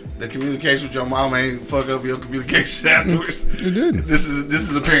that the communication with your mom ain't fuck up your communication afterwards. It didn't. This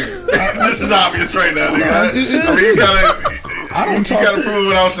is apparent. This is obvious right now, nigga. I mean, you gotta prove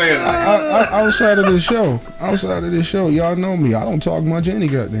what I'm saying. Outside of this show, y'all know me. I don't talk much any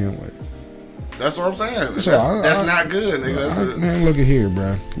goddamn way. That's what I'm saying. So That's not good, nigga. Man, look at here,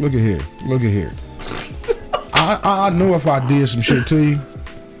 bro. Look at here. I know if I did some shit to you,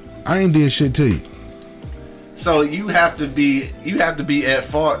 I ain't did shit to you. So you have to be at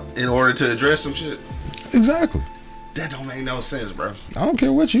fault in order to address some shit. Exactly. That don't make no sense, bro. I don't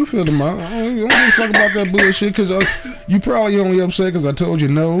care what you feel about. I don't give a fuck about that bullshit because you probably only upset because I told you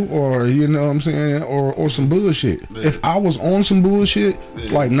no, or you know what I'm saying, or some bullshit. Yeah. If I was on some bullshit,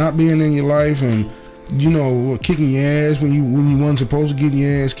 like not being in your life and you know kicking your ass when you wasn't supposed to get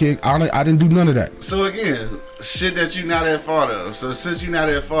your ass kicked, I didn't do none of that. So again, shit that you not at fault of. So since you not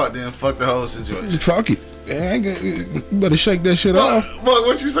at fault, then fuck the whole situation. Fuck it. You better shake that shit off. Look,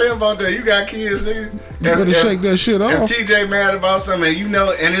 what you say about that? You got kids, nigga. You better shake that shit If off. TJ mad about something, and you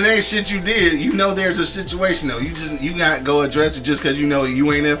know, and it ain't shit you did, you know there's a situation though. You not go address it just because you know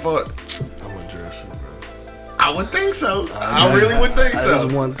you ain't at fault. I'm gonna address it, bro. I would think so. I really would think so.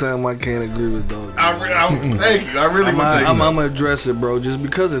 That's one time I can't agree with though. Thank you. I really would think I'm so. gonna address it, bro. Just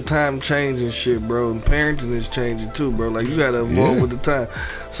because of time changing shit, bro, and parenting is changing too, bro. Like you gotta evolve with the time.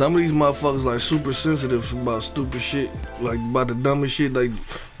 Some of these motherfuckers like super sensitive about stupid shit, like about the dumbest shit. Like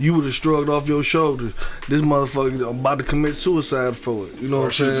you would have shrugged off your shoulders. This motherfucker about to commit suicide for it. You know what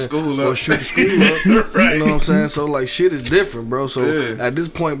I'm saying? Shoot the school up. Or shoot the school up. Right. You know what I'm saying? So like shit is different, bro. So Yeah. at this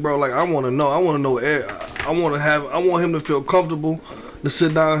point, bro, like I want to know. I want him to feel comfortable to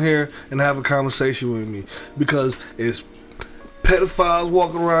sit down here and have a conversation with me because it's pedophiles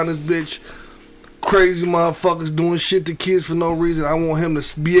walking around this bitch, crazy motherfuckers doing shit to kids for no reason. I want him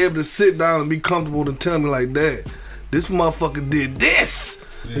to be able to sit down and be comfortable to tell me like that. This motherfucker did this.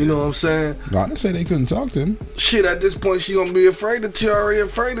 You know what I'm saying? No, I didn't say they couldn't talk to him. Shit, at this point, she gonna be afraid to. She already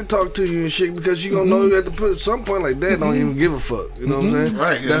afraid to talk to you and shit because she gonna know you at the put at some point like that. Don't even give a fuck. You know what I'm saying?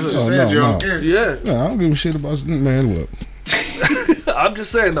 Right, because you just Oh, said no, you don't no. care. Yeah, Yeah, I don't give a shit about man. Look, I'm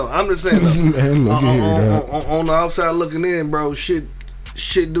just saying though. man, look here, dog. on the outside looking in, bro. Shit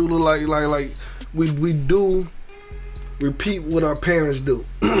do look like we do repeat what our parents do,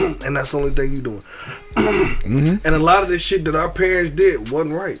 and that's the only thing you doing. And a lot of this shit that our parents did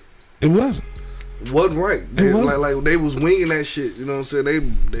wasn't right. It wasn't. Wasn't right. They, like they was winging that shit. You know what I'm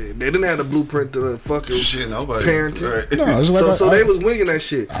saying? They didn't have the blueprint to the fucking parenting. Right. No, it's like so they was winging that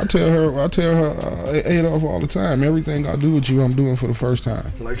shit. I tell her, Adolph all the time. Everything I do with you, I'm doing for the first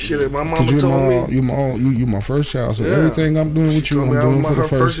time. Like shit, my mama told me. You my first child, so everything I'm doing with you, I'm doing for the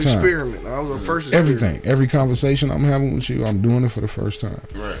first time. Experiment. I was her first experiment. Everything, every conversation I'm having with you, I'm doing it for the first time.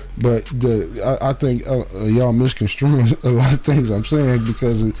 Right. But I think y'all misconstruing a lot of things I'm saying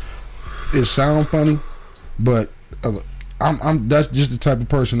because it sounds funny, but I'm that's just the type of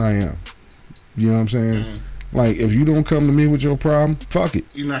person I am. You know what I'm saying? Like, if you don't come to me with your problem, fuck it.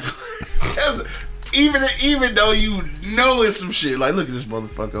 You're not even though you know it's some shit. Like, look at this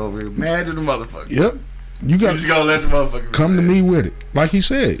motherfucker over here, mad at the motherfucker. Yep. You just gonna let the motherfucker come to me with it. Like he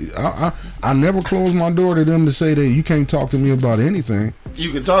said, I never close my door to them to say that you can't talk to me about anything.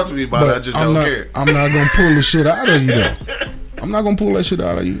 You can talk to me about it, I just don't care. I'm not gonna pull the shit out of you though. I'm not gonna pull that shit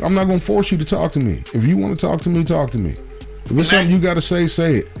out of you. I'm not gonna force you to talk to me. If you want to talk to me, talk to me. If it's something you gotta say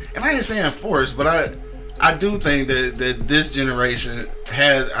it. And I ain't saying force, but I do think that this generation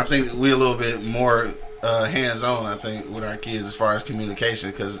has. I think we a little bit more hands on. I think with our kids as far as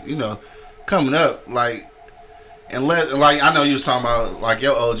communication, because coming up like I know you was talking about like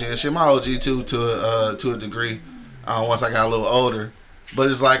your OG and shit. My OG too to a degree. Once I got a little older. But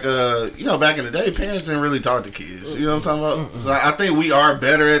it's like, back in the day, parents didn't really talk to kids. You know what I'm talking about? So I think we are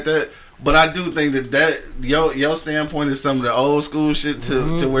better at that. But I do think that your standpoint is some of the old school shit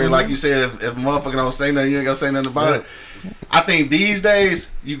to where, like you said, if a motherfucker don't say nothing, you ain't gonna say nothing about it. I think these days,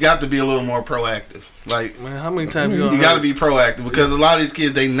 you got to be a little more proactive. Like, man, how many times you got to be proactive because a lot of these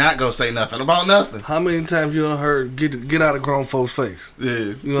kids, they not gonna say nothing about nothing. How many times you done heard get out of grown folks' face? Yeah,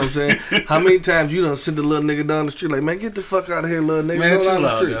 you know what I'm saying. How many times you done sent the little nigga down the street like, man, get the fuck out of here, little nigga. Man, chill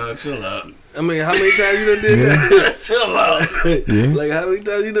out, dog. Chill out. I mean, how many times you done did that? Chill out. Like, how many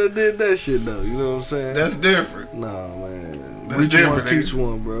times you done did that shit though? You know what I'm saying? That's different. Nah, man. That's different. Teach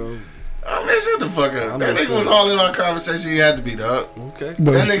one, bro. Oh man, shut the fuck up. That nigga was all in our conversation. He had to be, dog. Okay.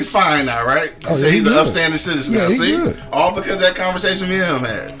 But that nigga's fine now, right? So he's an upstanding citizen now. See? Good. All because of that conversation me and him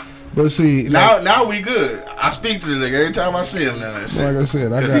had. But see, now we good. I speak to the nigga every time I see him now. Like I said,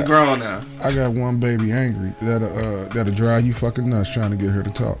 because he grown now. I got one baby angry that'll drive you fucking nuts trying to get her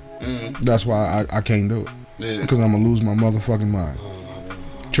to talk. That's why I can't do it. Yeah. Because I'm gonna lose my motherfucking mind.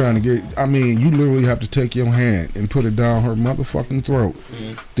 Trying to get, I mean, you literally have to take your hand and put it down her motherfucking throat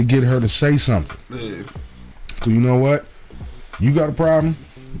to get her to say something. Yeah. So you know what? You got a problem?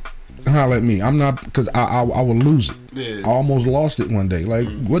 Holler at me. I'm not, because I will lose it. Yeah. I almost lost it one day. Like,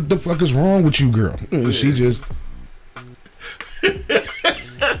 what the fuck is wrong with you, girl? And she just,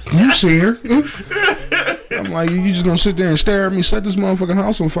 you see her. I'm like, you just gonna sit there and stare at me? Set this motherfucking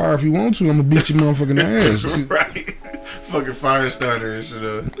house on fire if you want to. I'm gonna beat your motherfucking ass. Right. Fucking fire starter and shit.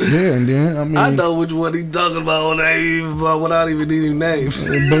 Yeah, and then I know which one he talking about without even needing names.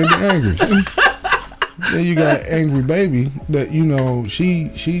 Baby angry. Then you got angry baby that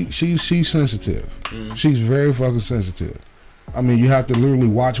she's sensitive. She's very fucking sensitive. I mean, you have to literally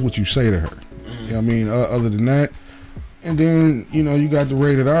watch what you say to her. You know what I mean? Other than that, and then you got the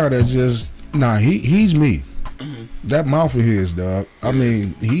rated R that just he's me. That mouth of his, dog. I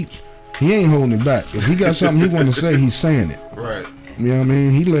mean, he ain't holding it back. If he got something he want to say, he's saying it. Right. You know what I mean?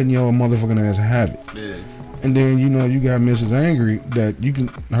 He letting your motherfucking ass have it. Yeah. And then you got Mrs. Angry that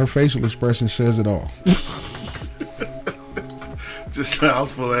her facial expression says it all. Just a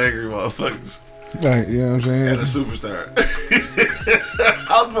house full of angry motherfuckers. Like, you know what I'm saying? And a superstar.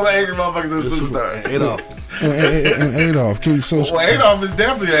 House full of angry motherfuckers and a superstar. Adolf. And Adolf. Well, Adolf is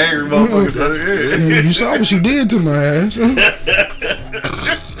definitely an angry motherfucker. So yeah. You saw what she did to my ass.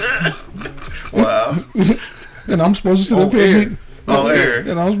 Wow. And I'm supposed to sit up here.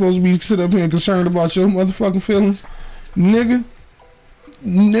 And I'm supposed to be sitting up here concerned about your motherfucking feelings, nigga.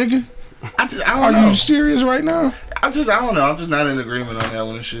 I don't know. Are you serious right now? I don't know. I'm just not in agreement on that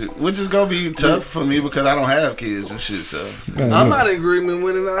one and shit. Which is gonna be tough for me because I don't have kids and shit. So I'm not in agreement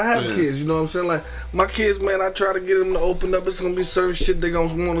with it. I have kids. You know what I'm saying? Like my kids, man. I try to get them to open up. It's gonna be certain shit they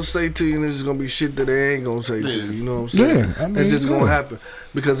gonna want to say to you, and it's gonna be shit that they ain't gonna say to you. You know what I'm saying? Yeah, I mean, it's just gonna happen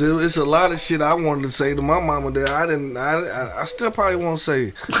because it's a lot of shit I wanted to say to my mama that I didn't. I still probably won't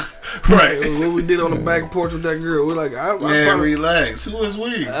say. Right. What we did on the back porch with that girl, we're like, relax. Who was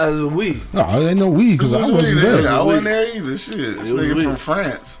we? We. No, I ain't no we because I wasn't there. I wasn't there either. Shit, this nigga from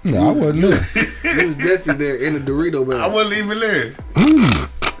France. Yeah, I wasn't there. He was definitely there in the Dorito bag. I wasn't even there.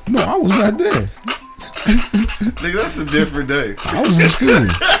 No, I was not there. Nigga, that's a different day. I was in school.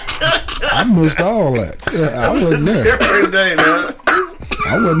 I missed all that. I wasn't there. Different day, man.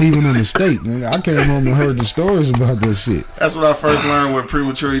 I wasn't even in the state, nigga. I came home and heard the stories about that shit. That's when I first learned what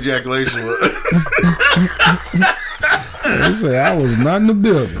premature ejaculation was. They say I was not in the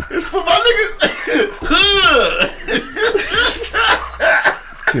building. It's for my niggas.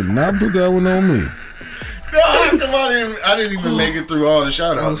 Cannot put that one on me. No, come on, I didn't even make it through all the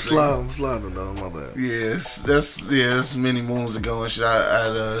shout outs. I'm sliding, though. My bad. Yes, that's many moons ago and shit.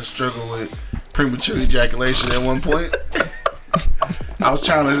 I struggled with premature ejaculation at one point. I was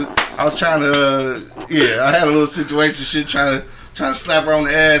trying to, I had a little situation shit, trying to slap her on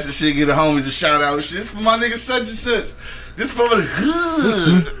the ass and shit, get the homies a shout out and shit. It's for my nigga such and such. This for my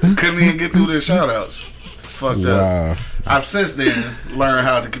couldn't even get through their shout outs. It's fucked up. I've since then learned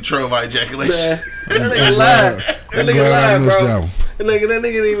how to control my ejaculation. That nigga lied. That nigga lied, bro. That nigga didn't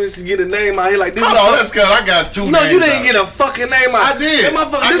even get a name out here like this. Hold on, that's cause I got two names. No, you didn't get a fucking name out. I did. I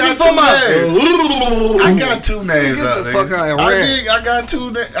got two names out.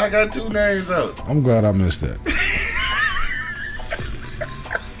 I got two names out. I'm glad I missed that.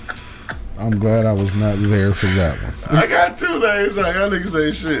 I'm glad I was not there for that one. I got two names out. Y'all niggas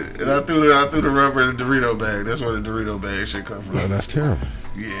say shit. And I threw the rubber in the Dorito bag. That's where the Dorito bag shit come from. Oh, that's terrible.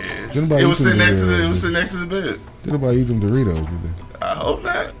 Yeah. It was sitting next to the bed. Did nobody eat them Doritos, did they? I hope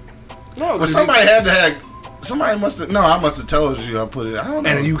not. No, but somebody had to have. Somebody must have. No, I must have told you I put it. I don't know.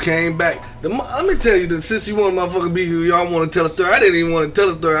 And you came back. Let me tell you that since you want to motherfucker be who y'all want to tell a story, I didn't even want to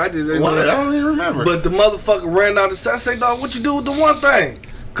tell a story. I don't even remember. But the motherfucker ran out the side. I say, dog, what you do with the one thing?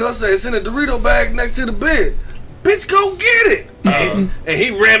 Cuz say it's in a Dorito bag next to the bed. Bitch, go get it. And he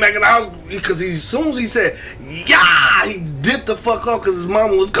ran back in the house because as soon as he said, yeah, he dipped the fuck off because his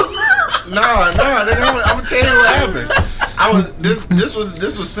mama was gone. No, I'm gonna tell you what happened. This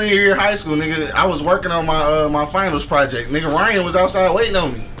was senior year high school, nigga. I was working on my finals project. Nigga, Ryan was outside waiting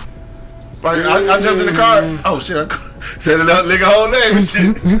on me. Like I jumped in the car. Oh shit, I said it out, nigga, whole name and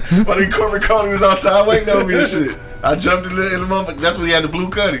shit. But the corporate Cody was outside waiting on me and shit. I jumped in the motherfucker. That's when he had the blue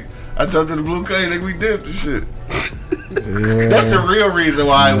cutty. I jumped in the blue cutty, nigga. We dipped and shit. Yeah. That's the real reason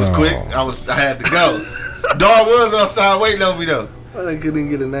why it was quick. I had to go. Dog was outside waiting on me though. I couldn't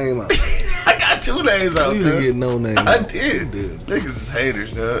get a name out. I got two names out. You didn't get no name out. I did. Niggas is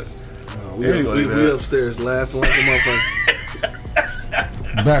haters, dog. We upstairs laughing like a motherfucker.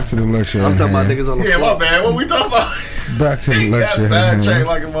 Back to the lecture. I'm talking about niggas on the floor. Yeah, my bad. What we talking about? Back to the lecture. Got sidetracked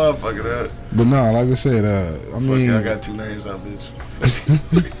like a motherfucker, dog. But no, like I said, I mean, I got two names out, bitch.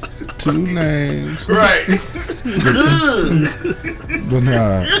 Two names. Right. But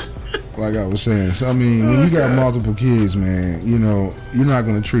nah, like I was saying, so I mean, when you got multiple kids, man, you know, you're not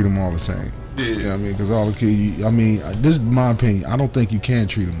gonna treat them all the same. Yeah. You know what I mean? Because all the kids, this is my opinion. I don't think you can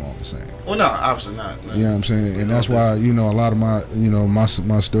treat them all the same. Well, no, obviously not. No. You know what I'm saying? And that's why, you know, a lot of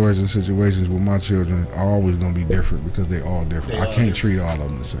my stories and situations with my children are always going to be different because they're all different. I can't treat all of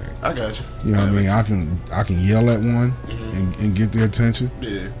them the same. I got you. You know what I mean? I can yell at one and get their attention.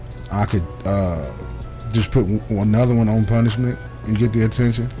 Yeah. I could just put another one on punishment and get their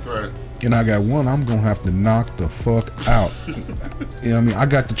attention. Right. And I got one I'm going to have to knock the fuck out. You know what I mean? I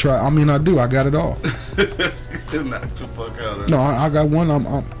got to try. I mean, I do. I got it all. Knock the fuck out. Right? No, I got one.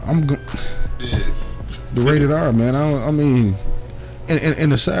 I'm going. Yeah. The rated R, man. I mean,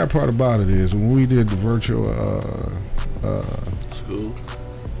 and the sad part about it is when we did the virtual school,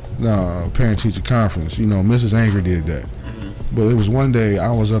 parent teacher conference. You know, Mrs. Angry did that, but it was one day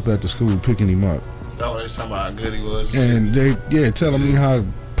I was up at the school picking him up. Oh, they was talking about how good he was. And they telling me how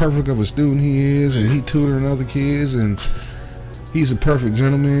perfect of a student he is, and he tutoring other kids, and he's a perfect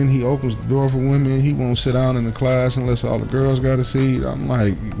gentleman. He opens the door for women. He won't sit down in the class unless all the girls got a seat. I'm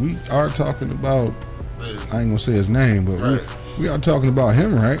like, we are talking about, I ain't gonna say his name, but we are talking about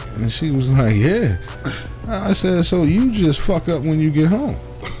him, right? And she was like, yeah. I said, so you just fuck up when you get home.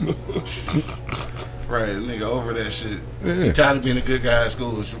 Right, nigga over that shit. Yeah. He tired of being a good guy at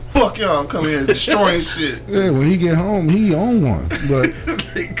school. Fuck y'all, I'm coming here and destroying shit. Yeah, when he get home, he on one. But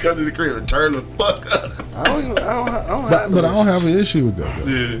he come to the crib and turn the fuck up. I don't have an issue with that, though.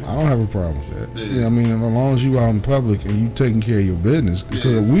 Yeah. I don't have a problem with that. Yeah. You know what I mean? As long as you out in public and you taking care of your business.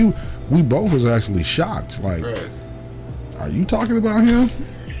 Because we both was actually shocked. Like, are you talking about him?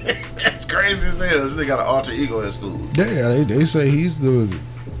 That's crazy as hell. They got an alter ego at school. Yeah, they say he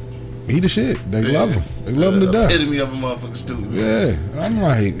the shit. They love him. They love him to death. Epitome of a motherfucking student. Yeah, I'm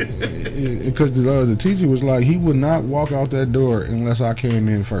like, because the teacher was like, he would not walk out that door unless I came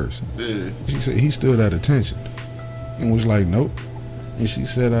in first. Yeah. She said he stood at attention and was like, nope. And she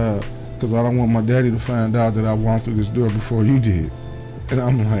said, because I don't want my daddy to find out that I walked through this door before you did. And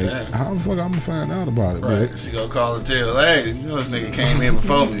I'm like, Damn. how the fuck I'm gonna find out about it, Right. bro? She gonna call and tell, hey, you know this nigga came in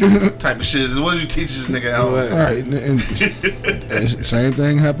before me. Type of shit. What did you teach this nigga at home? Right, and same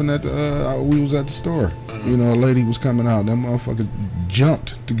thing happened at the. We was at the store. You know, a lady was coming out. That motherfucker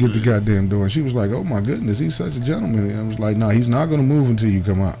jumped to get the goddamn door, and she was like, "Oh my goodness, he's such a gentleman." And I was like, "No, he's not gonna move until you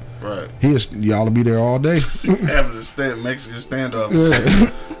come out. Right. Y'all will be there all day." Having to Mexican standoff.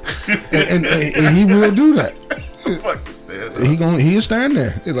 Yeah. and he will do that. Fuck the standoff. He'll stand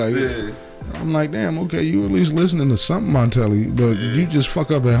there. It's like, Yeah. I'm like, damn, okay, you at least listening to something I tell you, but you just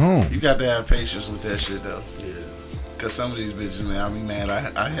fuck up at home. You got to have patience with that shit though. Yeah. Cause some of these bitches, man, I be mad.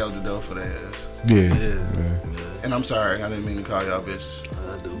 I held the door for their ass. Yeah. And I'm sorry, I didn't mean to call y'all bitches.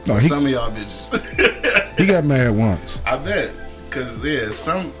 I do. No, Some of y'all bitches. he got mad once. I bet. Cause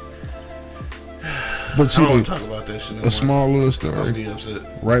some. But I see, don't want to talk about that shit no more. a small little I'll story. be upset.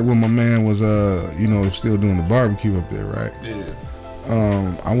 Right when my man was, still doing the barbecue up there, right? Yeah.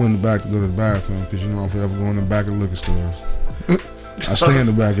 I went in the back to go to the bathroom because, I'm forever going in the back of liquor stores. I stay in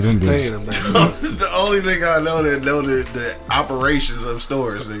the back of them bitches. This is the only nigga I know that know the operations of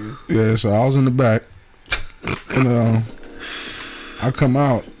stores, nigga. Yeah, so I was in the back, and I come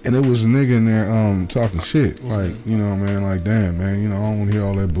out, and it was a nigga in there talking shit. Like, man, like, damn, man, I don't want to hear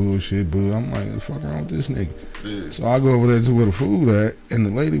all that bullshit, boo. I'm like, what the fuck wrong with this nigga? Yeah. So I go over there to where the food at, and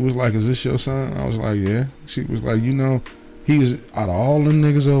the lady was like, is this your son? I was like, yeah. She was like, he was, out of all them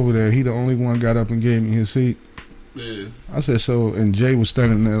niggas over there, he the only one got up and gave me his seat. Yeah. I said, so, and Jay was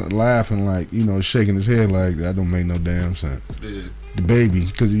standing there laughing, like, shaking his head like, that don't make no damn sense. Yeah. The baby,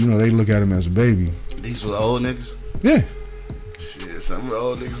 because, they look at him as a baby. These were old niggas? Yeah. Shit, some of the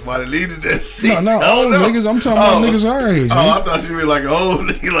old niggas might have needed that seat. No, old niggas. I'm talking about niggas our age. Oh, man. I thought you were like old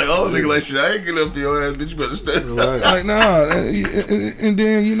nigga. Like, old nigga, like, shit, I ain't getting up for your ass, bitch. You better stand up. Like, nah. And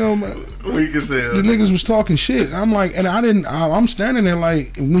then, We can say the niggas was talking shit. I'm like, and I'm standing there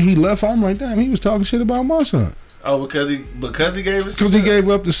like, when he left, I'm like, damn, he was talking shit about my son. Oh, because he gave us. Because he gave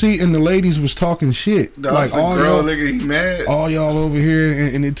up the seat and the ladies was talking shit. No, like, all girl, nigga, he mad. All y'all over here,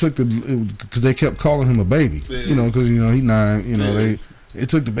 and it took because they kept calling him a baby. Yeah. Because, he 9, Yeah. it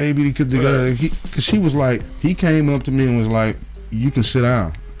took the baby because she was like, he came up to me and was like, you can sit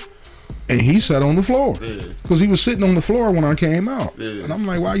down. And he sat on the floor. Because he was sitting on the floor when I came out. Yeah. And I'm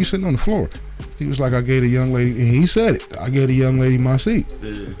like, why are you sitting on the floor? He was like, I gave the young lady, and he said it, I gave the young lady my seat.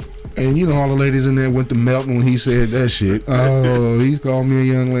 Yeah. And all the ladies in there went to melting when he said that shit. Oh, he called me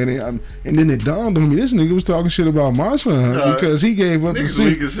a young lady. And then it dawned on me, this nigga was talking shit about my son because he gave up the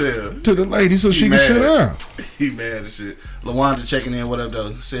seat to the lady so she could sit down. He mad as shit. LaWanda checking in, what up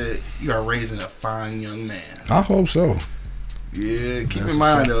though? Said, you are raising a fine young man. I hope so. Yeah, keep in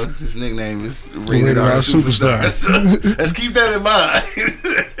mind though, his nickname is Rated R Superstar. So, let's keep that in mind.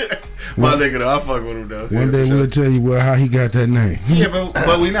 My nigga though, I fuck with him though. One day we'll tell you how he got that name. Yeah,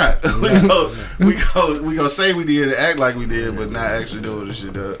 but we not. we go say we did, act like we did, but not actually doing the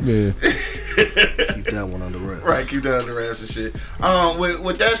shit though. Yeah. Keep that one under wraps. Right, keep that under wraps and shit.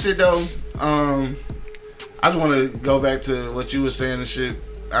 With that shit though, I just want to go back to what you were saying and shit.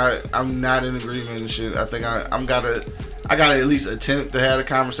 I'm not in agreement and shit. I think I gotta at least attempt to have a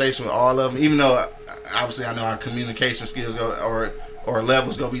conversation with all of them, even though obviously I know our communication skills or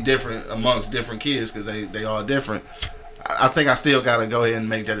levels gonna be different amongst different kids because they all different. I think I still gotta go ahead and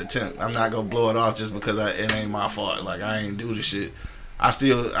make that attempt. I'm not gonna blow it off just because it ain't my fault. Like, I ain't do the shit. I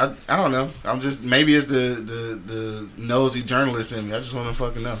don't know. I'm just, maybe it's the nosy journalist in me. I just want to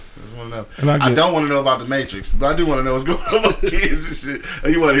fucking know. I don't want to know about the Matrix, but I do want to know what's going on with kids and shit.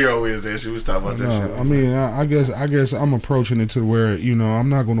 You want to hear on Wednesday? She was talking about that shit. I mean, I guess I'm approaching it to where I'm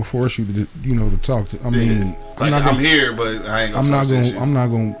not going to force you to to talk to. I mean, I'm here, but I ain't. I'm not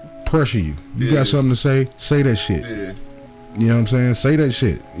going to pressure you. You got something to say that shit. Yeah. You know what I'm saying? Say that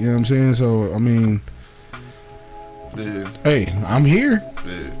shit. You know what I'm saying? So I mean. Yeah. Hey, I'm here.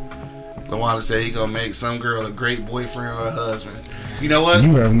 Yeah. LaWanda said he gonna make some girl a great boyfriend or a husband. You know what?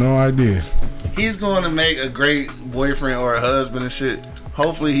 You have no idea. He's going to make a great boyfriend or a husband and shit.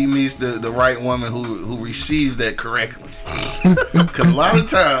 Hopefully he meets the right woman who receives that correctly. Because a lot of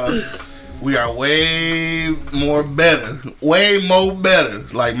times we are way more better.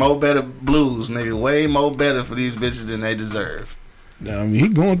 Like Mo Better Blues, nigga. Way more better for these bitches than they deserve. I mean, he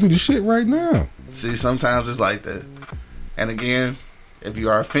going through the shit right now. See, sometimes it's like that. And again, if you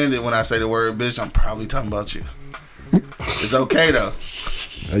are offended when I say the word bitch, I'm probably talking about you. It's okay though.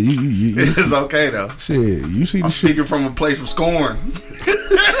 It's okay though. Shit, you see, I'm speaking from a place of scorn.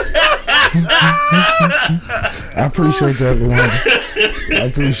 I appreciate that, LaWanda.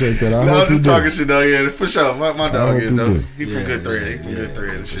 appreciate that. I No, hope I'm just you talking do. shit though. Yeah, for sure. My dog hope is you though. do. He from good thread. He from good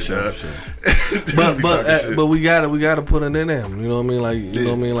thread and shit, dog. But we gotta put it in them. You know what I mean? Like you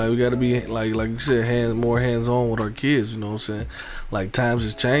know what I mean? Like we gotta be like you said, more hands on with our kids. You know what I'm saying? Like times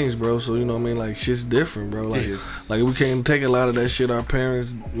has changed, bro. So you know what I mean? Like shit's different, bro. Like we can't take a lot of that shit our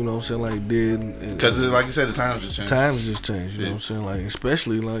parents, you know what I'm saying, like did. Because like you said, the times just changed. Times just changed. You know what I'm saying? Like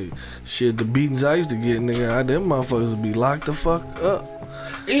especially like shit, the beatings I used to get, nigga, them motherfuckers would be locked the fuck up.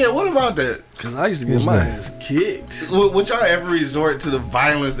 Yeah, what about that? Cause I used to get my ass kicked. Would y'all ever resort to the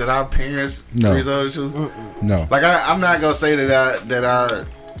violence that our parents resorted to? No. Like I'm not gonna say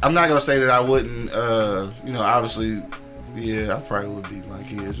I'm not gonna say that I wouldn't. You know, obviously, yeah, I probably would beat my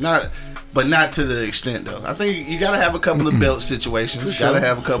kids. But not to the extent though. I think you gotta have a couple of belt situations. You gotta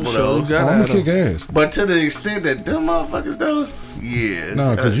have a couple of those. I'm gonna kick ass. But to the extent that them motherfuckers though, yeah.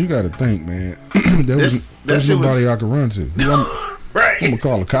 No, because you gotta think, man. There's nobody I can run to. Right. I'm gonna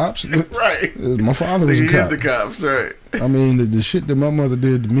call the cops. Right. My father was a cop. the cops, right. I mean, the shit that my mother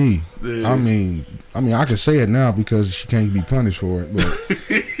did to me. Yeah. I mean, I can say it now because she can't be punished for it. But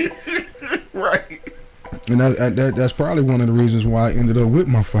right. And that's probably one of the reasons why I ended up with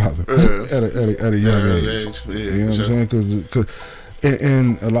my father at a young age. Yeah, you know what I'm saying? Cause,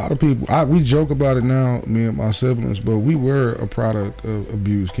 and a lot of people, we joke about it now, me and my siblings, but we were a product of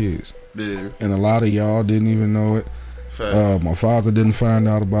abused kids. Yeah. And a lot of y'all didn't even know it. My father didn't find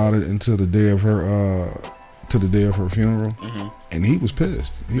out about it until the day of her funeral, and he was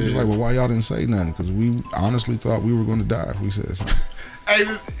pissed. He was like, "Well, why y'all didn't say nothing?" Because we honestly thought we were going to die if we said something. Hey,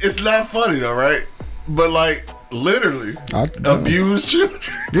 it's not funny though, right? But like, literally, abused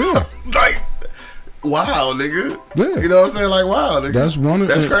children. Yeah. Like, wow, nigga. Yeah. You know what I'm saying? Like, wow, nigga.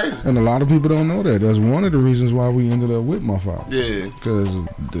 That's crazy. And a lot of people don't know that. That's one of the reasons why we ended up with my father. Yeah. Because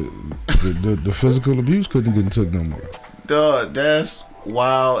the physical abuse couldn't get took no more. Dog, that's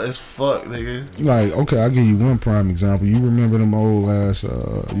wild as fuck, nigga. Like, okay, I'll give you one prime example. You remember them old ass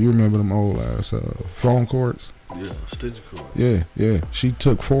phone cords? Yeah, stitch cord. Yeah. She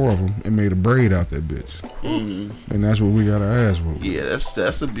took 4 of them and made a braid out that bitch. Mm-hmm. And that's what we got our ass whooped. Yeah,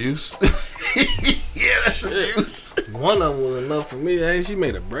 that's abuse. Yeah, that's abuse. One of them was enough for me. Hey, she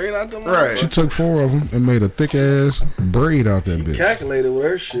made a braid out them. Right. She took 4 of them and made a thick ass braid out that bitch. Calculated with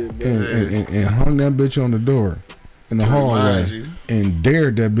her shit, bro. And hung that bitch on the door in the hallway and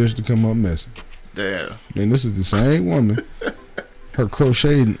dared that bitch to come up messing. Damn. And this is the same woman. Her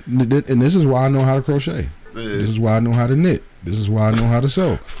crochet, and this is why I know how to crochet. Yeah. This is why I know how to knit. This is why I know how to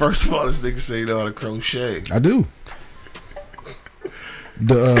sew. First of all, this nigga say you know how to crochet. I do.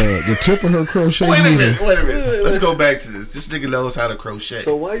 The tip of her crochet Wait a needle. minute. Let's go back to this. This nigga knows how to crochet.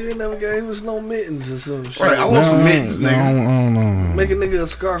 So why you never gave us no mittens or some shit? Right, I want some mittens, nigga. No. Make a nigga a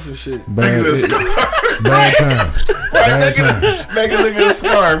scarf and shit. Bad times. Make a nigga a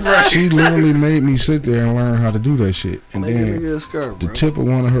scarf, right? She literally made me sit there and learn how to do that shit. And Make then a nigga a scarf, the tip of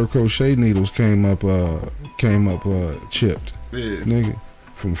one of her crochet needles came up chipped. Yeah. Nigga.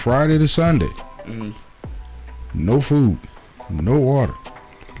 From Friday to Sunday. No food. No water.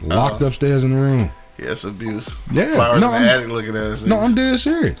 Locked upstairs in the room. Yeah, it's abuse. Yeah. Flowers in the attic looking at us. No, I'm dead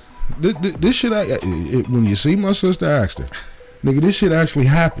serious. This shit, when you see my sister asked her, nigga, this shit actually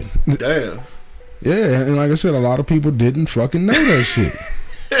happened. Damn. Yeah, and like I said, a lot of people didn't fucking know that shit.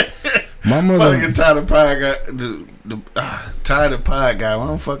 My mother. Fucking tired of pie guy. Tired of pie guy. Well,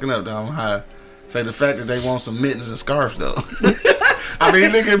 I'm fucking up though. I'm high. Say the fact that they want some mittens and scarves though. I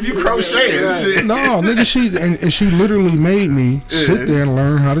mean, nigga, if you crochet and shit. No, nigga, she literally made me sit there and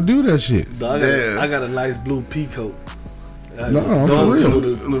learn how to do that shit. I got a nice blue pea coat. No, for real.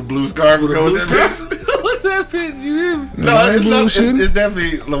 Little blue scarf with that bitch. What's that bitch? You hear me? No, it's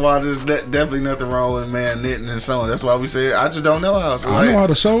definitely, LaWanda, there's definitely nothing wrong with a man knitting and sewing. That's why we say I just don't know how. So I know how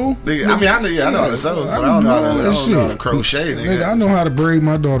to sew. Nigga, I know how to sew, but I don't know how to crochet, nigga. I know how to braid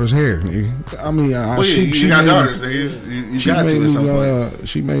my daughter's hair, nigga. I mean, you got daughters, nigga. You got to at some point.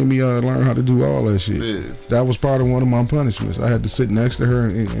 She made me learn how to do all that shit. Yeah. That was part of one of my punishments. I had to sit next to her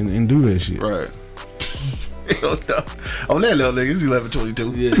and do that shit. Right. On that little nigga, it's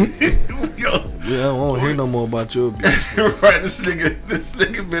 11:22. Yeah, I don't want to hear no more about your abuse. Right, this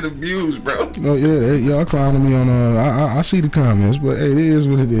nigga been abused, bro. Oh yeah, y'all clowning me on. I see the comments, but hey, it is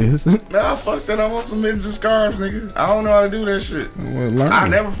what it is. Nah, fuck that. I want some mittens and scarves, nigga. I don't know how to do that shit. Well, I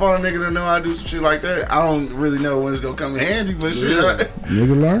never fought a nigga that know how to do some shit like that. I don't really know when it's gonna come in handy, but shit.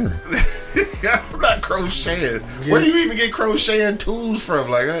 Nigga learn. I'm not crocheting. Yeah. Where do you even get crocheting tools from?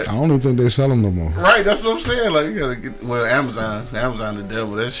 Like that? I don't even think they sell them no more. Right, that's what I'm saying. Like you gotta get Amazon the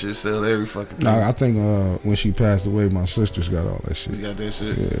devil. That shit sell every fucking thing. Nah, I think when she passed away, my sisters got all that shit. You got that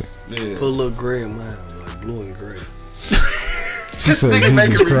shit? Yeah. Put a little gray in mine, like blue and gray. She said,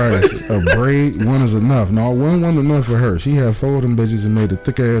 Jesus Christ, a braid, one is enough. No, one enough for her. She had 4 of them bitches and made a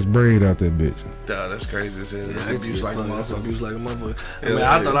thick-ass braid out that bitch. Duh, that's crazy as hell. Yeah, That's abuse like a That's motherfucker. abuse like a motherfucker. I mean,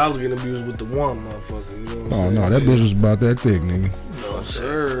 I thought I was getting abused with the one motherfucker. You know what I'm saying? No, that bitch was about that thick, nigga. No,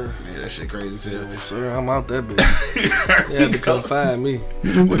 sir. Yeah, that shit crazy as hell. No, sir, I'm out that bitch. You had to come find me.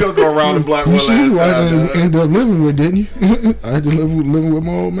 We gonna go around the block You one see who I last time. ended up living with, didn't you? I had to living with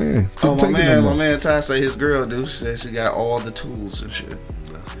my old man. Oh, Couldn't take it no my more. man Ty say his girl, dude, she said she got all the tools and shit.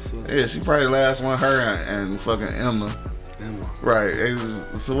 Yeah, she probably the last one, her and fucking Emma. Right.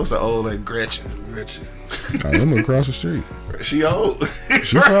 So what's the old like Gretchen? I'm across the street. She old.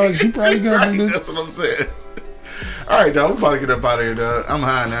 She probably got them. That's what I'm saying. All right, dog. We about to get up out of here, dog. I'm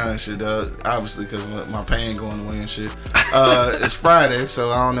high now and shit, dog. Obviously, because my pain going away and shit. It's Friday,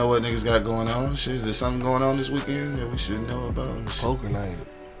 so I don't know what niggas got going on. Shit, is there something going on this weekend that we should know about? Poker night.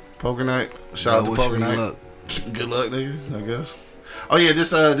 Poker night. Shout out to Poker night. Luck. Good luck, nigga. I guess. Oh yeah,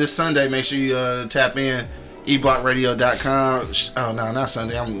 this Sunday. Make sure you tap in. eblockradio.com. Oh no, not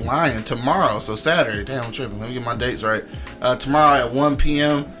Sunday. I'm lying. Tomorrow, so Saturday. Damn, I'm tripping. Let me get my dates right. Tomorrow at 1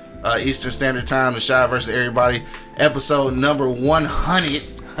 p.m. Eastern Standard Time, The Shy vs. Everybody, episode number 100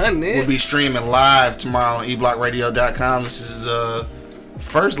 will be streaming live tomorrow on eblockradio.com. This is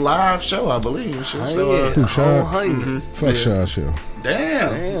first live show, I believe. So, Who Shy? Fuck Shy show.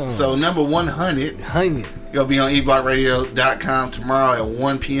 Damn. So number 100 gonna be on eblockradio.com tomorrow at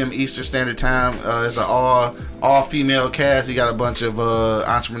 1 p.m. Eastern Standard Time. It's an all female cast. You got a bunch of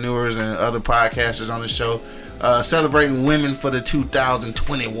entrepreneurs and other podcasters on the show. Celebrating women for the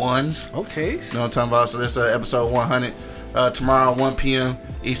 2021s. Okay. You know what I'm talking about? So this episode 100 tomorrow 1 p.m.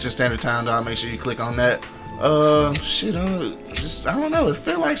 Eastern Standard Time. Dog. Make sure you click on that. I don't know. It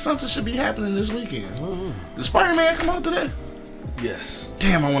feel like something should be happening this weekend. Did Spider-Man come out today? Yes.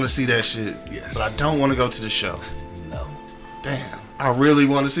 Damn, I want to see that shit. Yes. But I don't want to go to the show. No. Damn. I really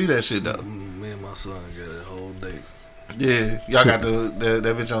want to see that shit, though. Me and my son got a whole date. Yeah. Y'all got that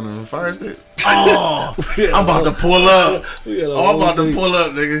bitch on the fire stick? Oh! I'm about to pull up. I'm about to pull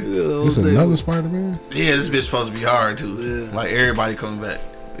up, nigga. It's another Spider-Man? Yeah, this bitch supposed to be hard, too. Yeah. Like, everybody coming back.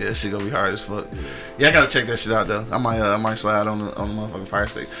 Yeah, that shit gonna be hard as fuck. Yeah, I gotta check that shit out, though. I might slide on the motherfucking fire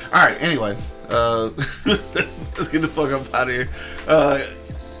stick. All right, anyway. Let's get the fuck up out of here.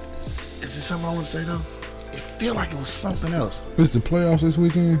 Is there something I want to say, though? It feel like it was something else. Is the playoffs this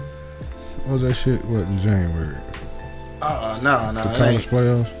weekend? Or was that shit, what, in January? No. The college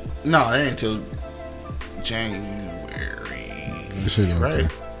playoffs? No, it ain't till January.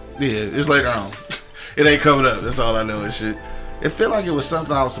 Right? Yeah, it's later on. It ain't coming up. That's all I know and shit. It felt like it was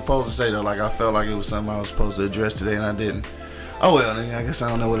something I was supposed to say, though. Like, I felt like it was something I was supposed to address today, and I didn't. Oh, well, nigga, I guess I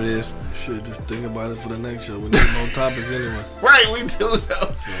don't know what it is. Shit, just think about it for the next show. We need more topics anyway. Right, we do,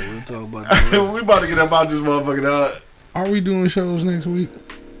 though. So we'll talk about that. We about to get up out this motherfucking dog. Are we doing shows next week?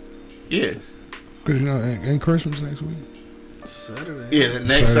 Yeah. Because, ain't Christmas next week? Saturday. Yeah,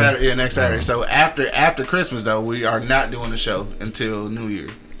 next Saturday. Yeah, next Saturday. So after Christmas, though, we are not doing the show until New Year.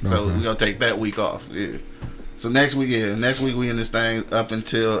 So we're going to take that week off. Yeah. So next week we in this thing up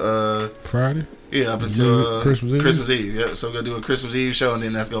until Friday? Yeah, up until Christmas Eve. Yeah, so we're gonna do a Christmas Eve show, and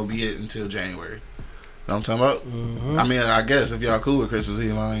then that's gonna be it until January. Know what I'm talking about? Mm-hmm. I mean, I guess if y'all cool with Christmas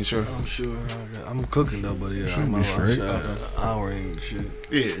Eve, I ain't sure. I'm sure. I'm cooking though, but yeah, I'm straight. an hour and shit.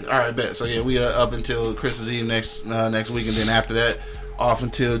 Yeah, all right, bet. So yeah, we are up until Christmas Eve next week, and then after that, off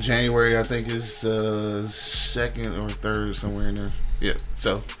until January. I think is second or third, somewhere in there. Yeah.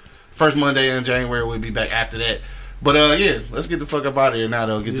 So first Monday in January, we'll be back after that. But yeah, let's get the fuck up out of here now,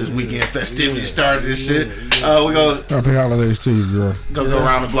 though. Get this weekend festivity started and shit. We go. Happy holidays to you, girl. Go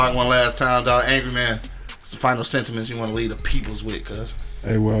around the block one last time, dog. Angry man. What's the final sentiments you want to leave the peoples with, cuz?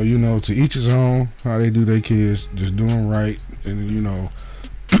 Hey, well, to each his own. How they do their kids, just doing right, and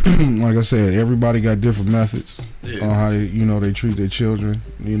like I said, everybody got different methods on how they treat their children.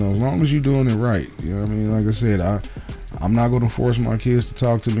 As long as you're doing it right. You know what I mean? Like I said, I'm not going to force my kids to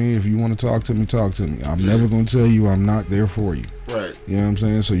talk to me. If you want to talk to me, talk to me. I'm never going to tell you I'm not there for you. Right. You know what I'm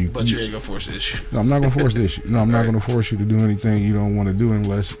saying? So But you ain't going to force the issue. No, I'm not going to force the issue. No, I'm not going to force you to do anything you don't want to do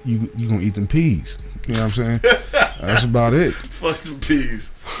unless you going to eat them peas. You know what I'm saying? That's about it. Fuck some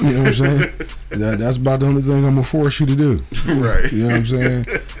peas. You know what I'm saying? That's about the only thing I'm going to force you to do. Right. You know what I'm saying?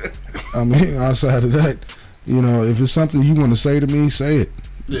 I mean, outside of that, if it's something you want to say to me, say it.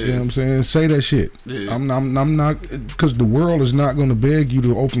 Yeah. You know what I'm saying? Say that shit. Yeah. I'm not, because the world is not going to beg you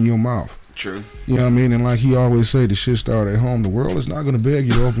to open your mouth. True. You know what I mean? And like he always say, the shit started at home. The world is not going to beg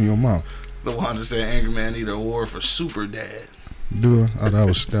you to open your mouth. The one that said Angry Man need an award for Super Dad. Do I?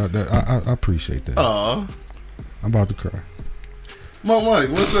 I appreciate that. Aw. I'm about to cry. More money.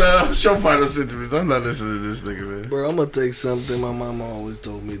 What's your final sentiments? I'm not listening to this nigga, man. Bro, I'm gonna take something my mama always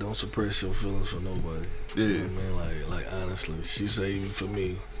told me: don't suppress your feelings for nobody. Yeah. You know what I mean? Like honestly, she say even for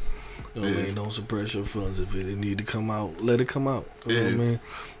me. You know what I mean? Don't suppress your feelings. If it need to come out, let it come out. You know what I mean?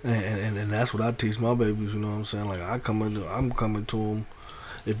 And that's what I teach my babies. You know what I'm saying? Like I'm coming to them.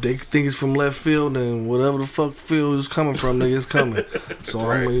 If they think it's from left field, then whatever the fuck field is coming from, nigga, it's coming. So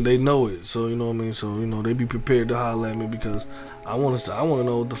right. I mean, they know it. So you know what I mean. So they be prepared to holler at me because I want to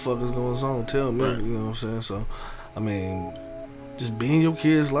know what the fuck is going on. Tell me. Right. You know what I'm saying? So I mean, just be in your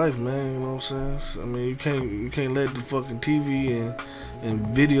kid's life, man. You know what I'm saying? I mean, you can't let the fucking TV and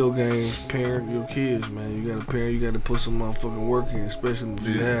video games parent your kids, man. You gotta parent. You gotta put some motherfucking work in, especially if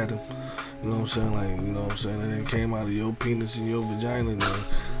you had them. You know what I'm saying? Like, you know what I'm saying? They came out of your penis and your vagina,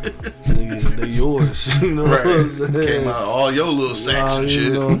 nigga, they yours. You know what I'm saying? Came out of all your little sacks and shit.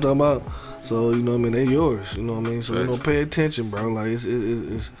 You know what I'm talking about? So, you know what I mean? They yours. You know what I mean? So, pay attention, bro. Like,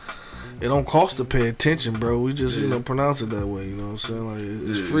 it don't cost to pay attention, bro. We just, pronounce it that way. You know what I'm saying? Like,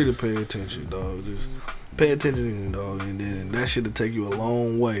 it's free to pay attention, dog. Just pay attention, dog. And then that shit'll take you a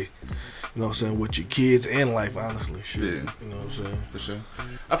long way. You know what I'm saying, with your kids and life, honestly. Shit. Yeah. You know what I'm saying? For sure.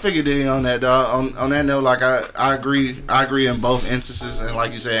 I figured in on that, dog. On that note, like, I agree in both instances. And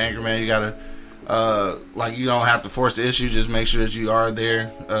like you said, Anchor Man, you gotta, like, you don't have to force the issue. Just make sure that you are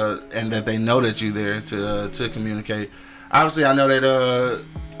there, and that they know that you're there to communicate. Obviously, I know that,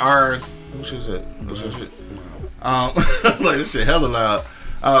 who shit is that? Like, this shit hella loud.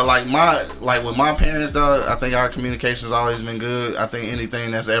 Like with my parents, though, I think our communication's always been good. I think anything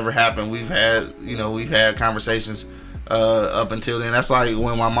that's ever happened, we've had conversations up until then. That's like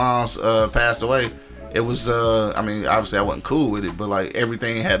when my mom's passed away. It was I mean, obviously I wasn't cool with it, but like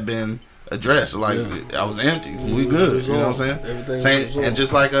everything had been addressed. Like I was empty. We good. You know what I'm saying? And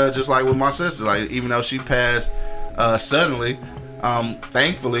just like with my sister, like even though she passed suddenly,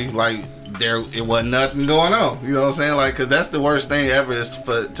 thankfully, like it wasn't nothing going on. You know what I'm saying? Like, cause that's the worst thing ever is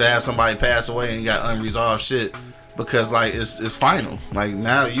to have somebody pass away and you got unresolved shit, because like it's final. Like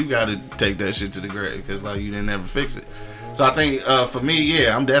now you got to take that shit to the grave because like you didn't ever fix it. So I think for me,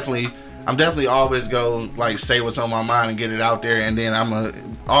 I'm definitely always go like say what's on my mind and get it out there, and then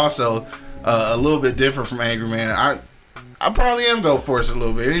I'm also a little bit different from Angry Man. I probably am go force a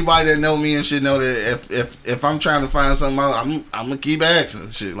little bit. Anybody that know me and shit know that if I'm trying to find something out, I'm gonna keep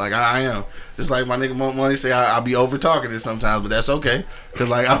asking shit. Like I am. Just like my nigga Money say, I'll be over talking it sometimes, but that's okay. Cause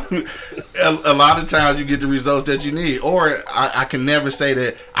like a lot of times you get the results that you need. Or I can never say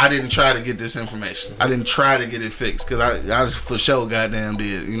that I didn't try to get this information. I didn't try to get it fixed, cause I just for sure goddamn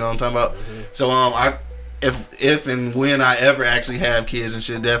did. You know what I'm talking about? So if and when I ever actually have kids and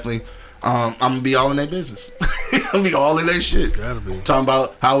shit, definitely. I'm gonna be all in their business. I'm gonna be all in their shit. Gotta be. Talking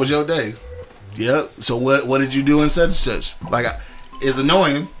about how was your day? Yep. So what did you do in such and such? Like it's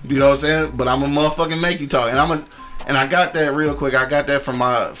annoying, you know what I'm saying? But I'm a motherfucking make you talk, and I got that real quick. I got that from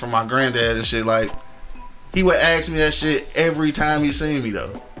my granddad and shit. Like he would ask me that shit every time he seen me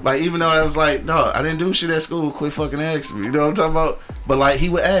though. Like even though I was like, dog, I didn't do shit at school. Quit fucking asking me. You know what I'm talking about? But like he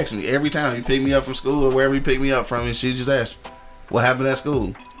would ask me every time he picked me up from school or wherever he picked me up from, and she just asked, "What happened at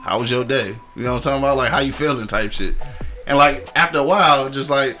school? How was your day?" You know what I'm talking about? Like, how you feeling type shit. And, like, after a while,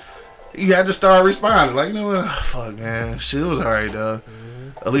 just, like, you had to start responding. Like, you know what? Fuck, man. Shit, it was all right, dog.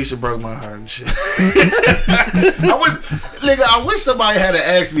 Alicia broke my heart and shit. I wish somebody had to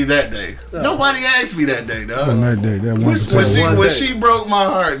ask me that day. Nobody asked me that day, dog. On that day, When she broke my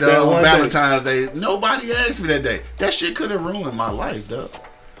heart, dog, on Valentine's Day, nobody asked me that day. That shit could have ruined my life, dog.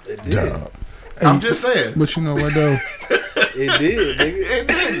 It did. Dog. I'm just saying. But you know what, though? It did, nigga. It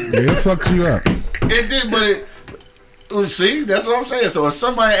did. Yeah, it fucked you up. It did, but see, that's what I'm saying. So if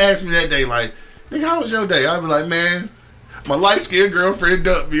somebody asked me that day, like, nigga, how was your day? I'd be like, man, my light-skinned girlfriend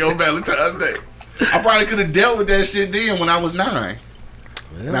dumped me on Valentine's Day. I probably could have dealt with that shit then when I was 9.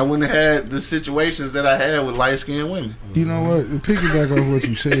 Yeah. And I wouldn't have had the situations that I had with light-skinned women. You know what? Piggyback off what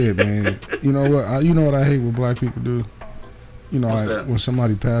you said, man. You know what I hate what black people do? You know, when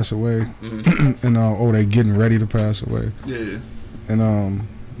somebody pass away, and they getting ready to pass away. Yeah. And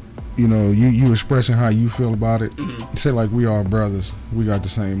you know, you expressing how you feel about it. Say like we are brothers, we got the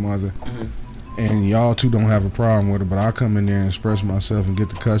same mother, and y'all two don't have a problem with it. But I come in there and express myself and get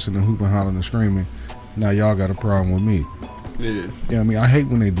the cussing and hooping, hollering and screaming. Now y'all got a problem with me. Yeah. Yeah, I mean, I hate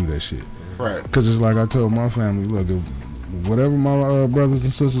when they do that shit. Right. Because it's like I told my family, look, whatever my brothers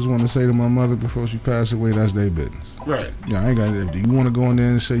and sisters want to say to my mother before she passed away, that's their business. Right. Yeah, I ain't got it. Do you want to go in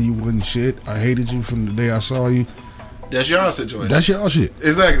there and say you wasn't shit? I hated you from the day I saw you. That's y'all situation. That's y'all shit.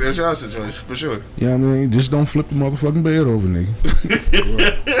 Exactly. That's y'all situation, for sure. Yeah, I mean, just don't flip the motherfucking bed over, nigga.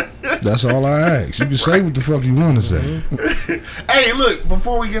 That's all I ask. You can say what the fuck you want to say. Hey, look,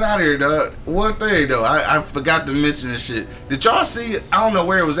 before we get out of here, dog, one thing, though, I forgot to mention this shit. Did y'all see, I don't know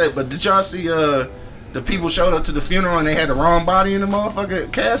where it was at, but did y'all see the people showed up to the funeral and they had the wrong body in the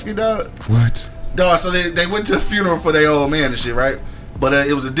motherfucking casket, dog? What? Dog, so they went to the funeral for their old man and shit, right? But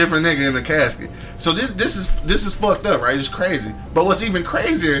it was a different nigga in the casket. So this is fucked up, right? It's crazy. But what's even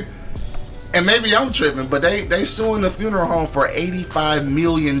crazier, and maybe I'm tripping, but they suing the funeral home for $85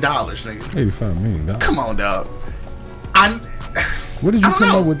 million, nigga. $85 million. Come on, dog. Where did you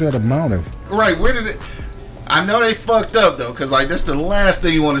come up with that amount of? Right, where did it? I know they fucked up though, cause like that's the last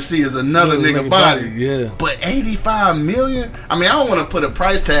thing you want to see is another nigga body. Yeah. But $85 million? I mean, I don't want to put a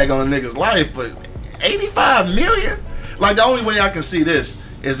price tag on a nigga's life, but $85 million? Like the only way I can see this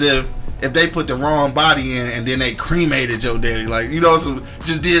is if they put the wrong body in and then they cremated your daddy, like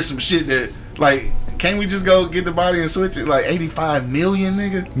just did some shit that like. Can't we just go get the body and switch it? Like $85 million,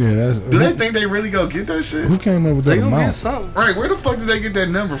 nigga? Yeah, do they think they really go get that shit? Who came up with that amount? Right, where the fuck did they get that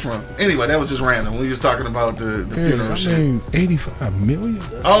number from? Anyway, that was just random. We was talking about the funeral shit. I mean, $85 million?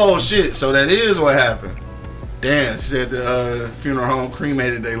 Oh, shit. So that is what happened. Damn, she said the funeral home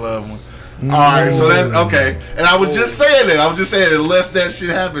cremated their loved one. No. All right, so that's okay. And I was just saying that. Unless that shit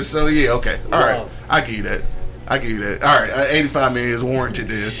happens. So, yeah, okay. All right. I give you that. All right, $85 million is warranted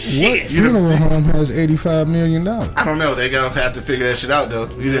then. What funeral home has $85 million? I don't know. They gonna have to figure that shit out though.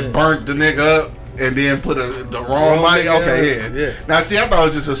 You done burnt the nigga up and then put the wrong body. Okay, yeah. Now see, I thought it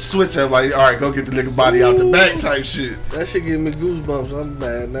was just a switch up. Like, all right, go get the nigga body out the back type shit. That shit give me goosebumps. I'm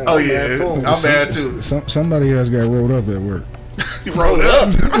bad now. Oh yeah, I'm bad too. Somebody else got rolled up at work. You rolled up.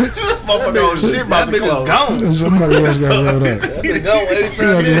 Motherfucker, shit about to close. Gone. Somebody else got rolled up. That nigga gone. You have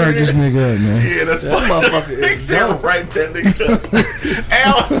to write this nigga up, man. Yeah, that's that motherfucker is gone. Right, that nigga up.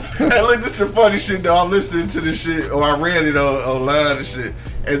 Hey, look, this is the funny shit though. I'm listening to this shit, or I read it online and shit,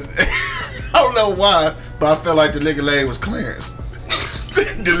 and I don't know why, but I felt like the nigga name was Clarence.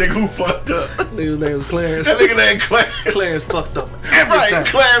 The nigga who fucked up. Nigga's name was Clarence. That nigga name Clarence. Clarence fucked up everything. Right,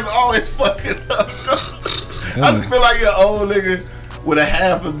 Clarence always fucking up. I just feel like you're an old nigga with a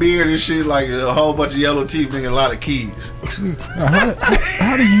half a beard and shit, like a whole bunch of yellow teeth, nigga, a lot of keys.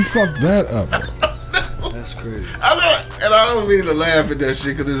 How do you fuck that up, bro? That's crazy. I don't mean to laugh at that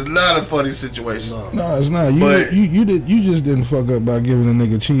shit because it's not a funny situation. No, it's not. You just didn't fuck up by giving a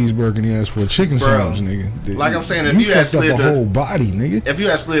nigga a cheeseburger and he asked for a chicken sandwich, nigga. Like I'm saying, if you had slid the whole body, nigga. If you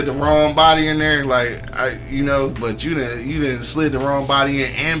had slid the wrong body in there, like but you didn't slid the wrong body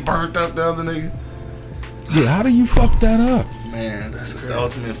in and burnt up the other nigga. Yeah, how do you fuck that up? Man, that's the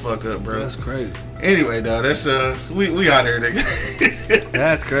ultimate fuck up, bro. That's crazy. Anyway, dog, that's we out here, nigga.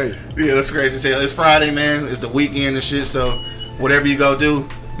 That's crazy. Yeah, that's crazy as hell. It's Friday, man. It's the weekend and shit. So whatever you go do,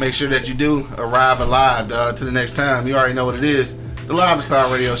 make sure that you do arrive alive, dog. To the next time, you already know what it is. The Livest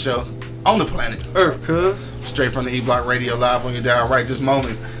Cloud Radio Show on the planet Earth, cuz. Straight from the E Block Radio, live on your dial right this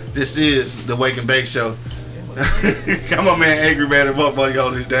moment. This is the Wake and Bake Show. Come on, man, Angry Man and Buck Buddy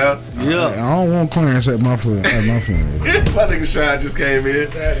holding it down. Yeah, I don't want Clarence at my funeral. My nigga Shine just came in.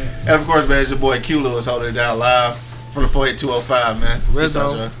 And of course, man, it's your boy Q Lewis holding it down live from the 48205, man. Red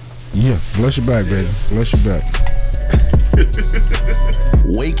Zone. Yeah, bless your back, baby. Bless your back.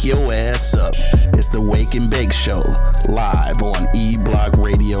 Wake your ass up. It's the Wake and Bake Show, live on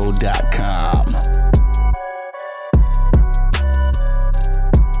eblockradio.com.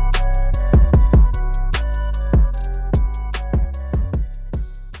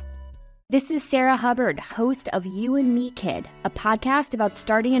 This is Sarah Hubbard, host of You and Me Kid, a podcast about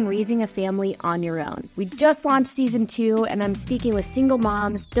starting and raising a family on your own. We just launched season 2, and I'm speaking with single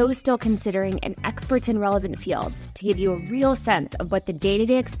moms, those still considering, and experts in relevant fields to give you a real sense of what the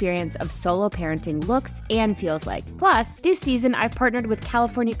day-to-day experience of solo parenting looks and feels like. Plus, this season, I've partnered with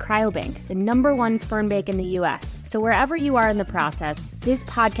California Cryobank, the #1 sperm bank in the U.S. So wherever you are in the process, this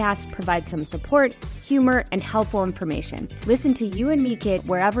podcast provides some support, humor, and helpful information. Listen to You and Me Kid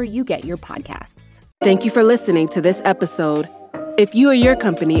wherever you get your podcasts. Thank you for listening to this episode. If you or your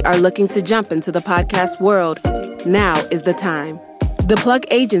company are looking to jump into the podcast world, now is the time. The Plug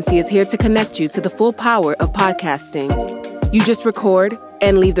Agency is here to connect you to the full power of podcasting. You just record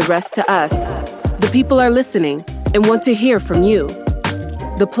and leave the rest to us. The people are listening and want to hear from you.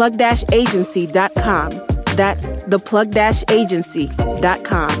 Theplug-agency.com. That's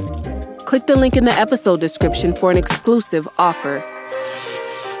theplug-agency.com. Click the link in the episode description for an exclusive offer.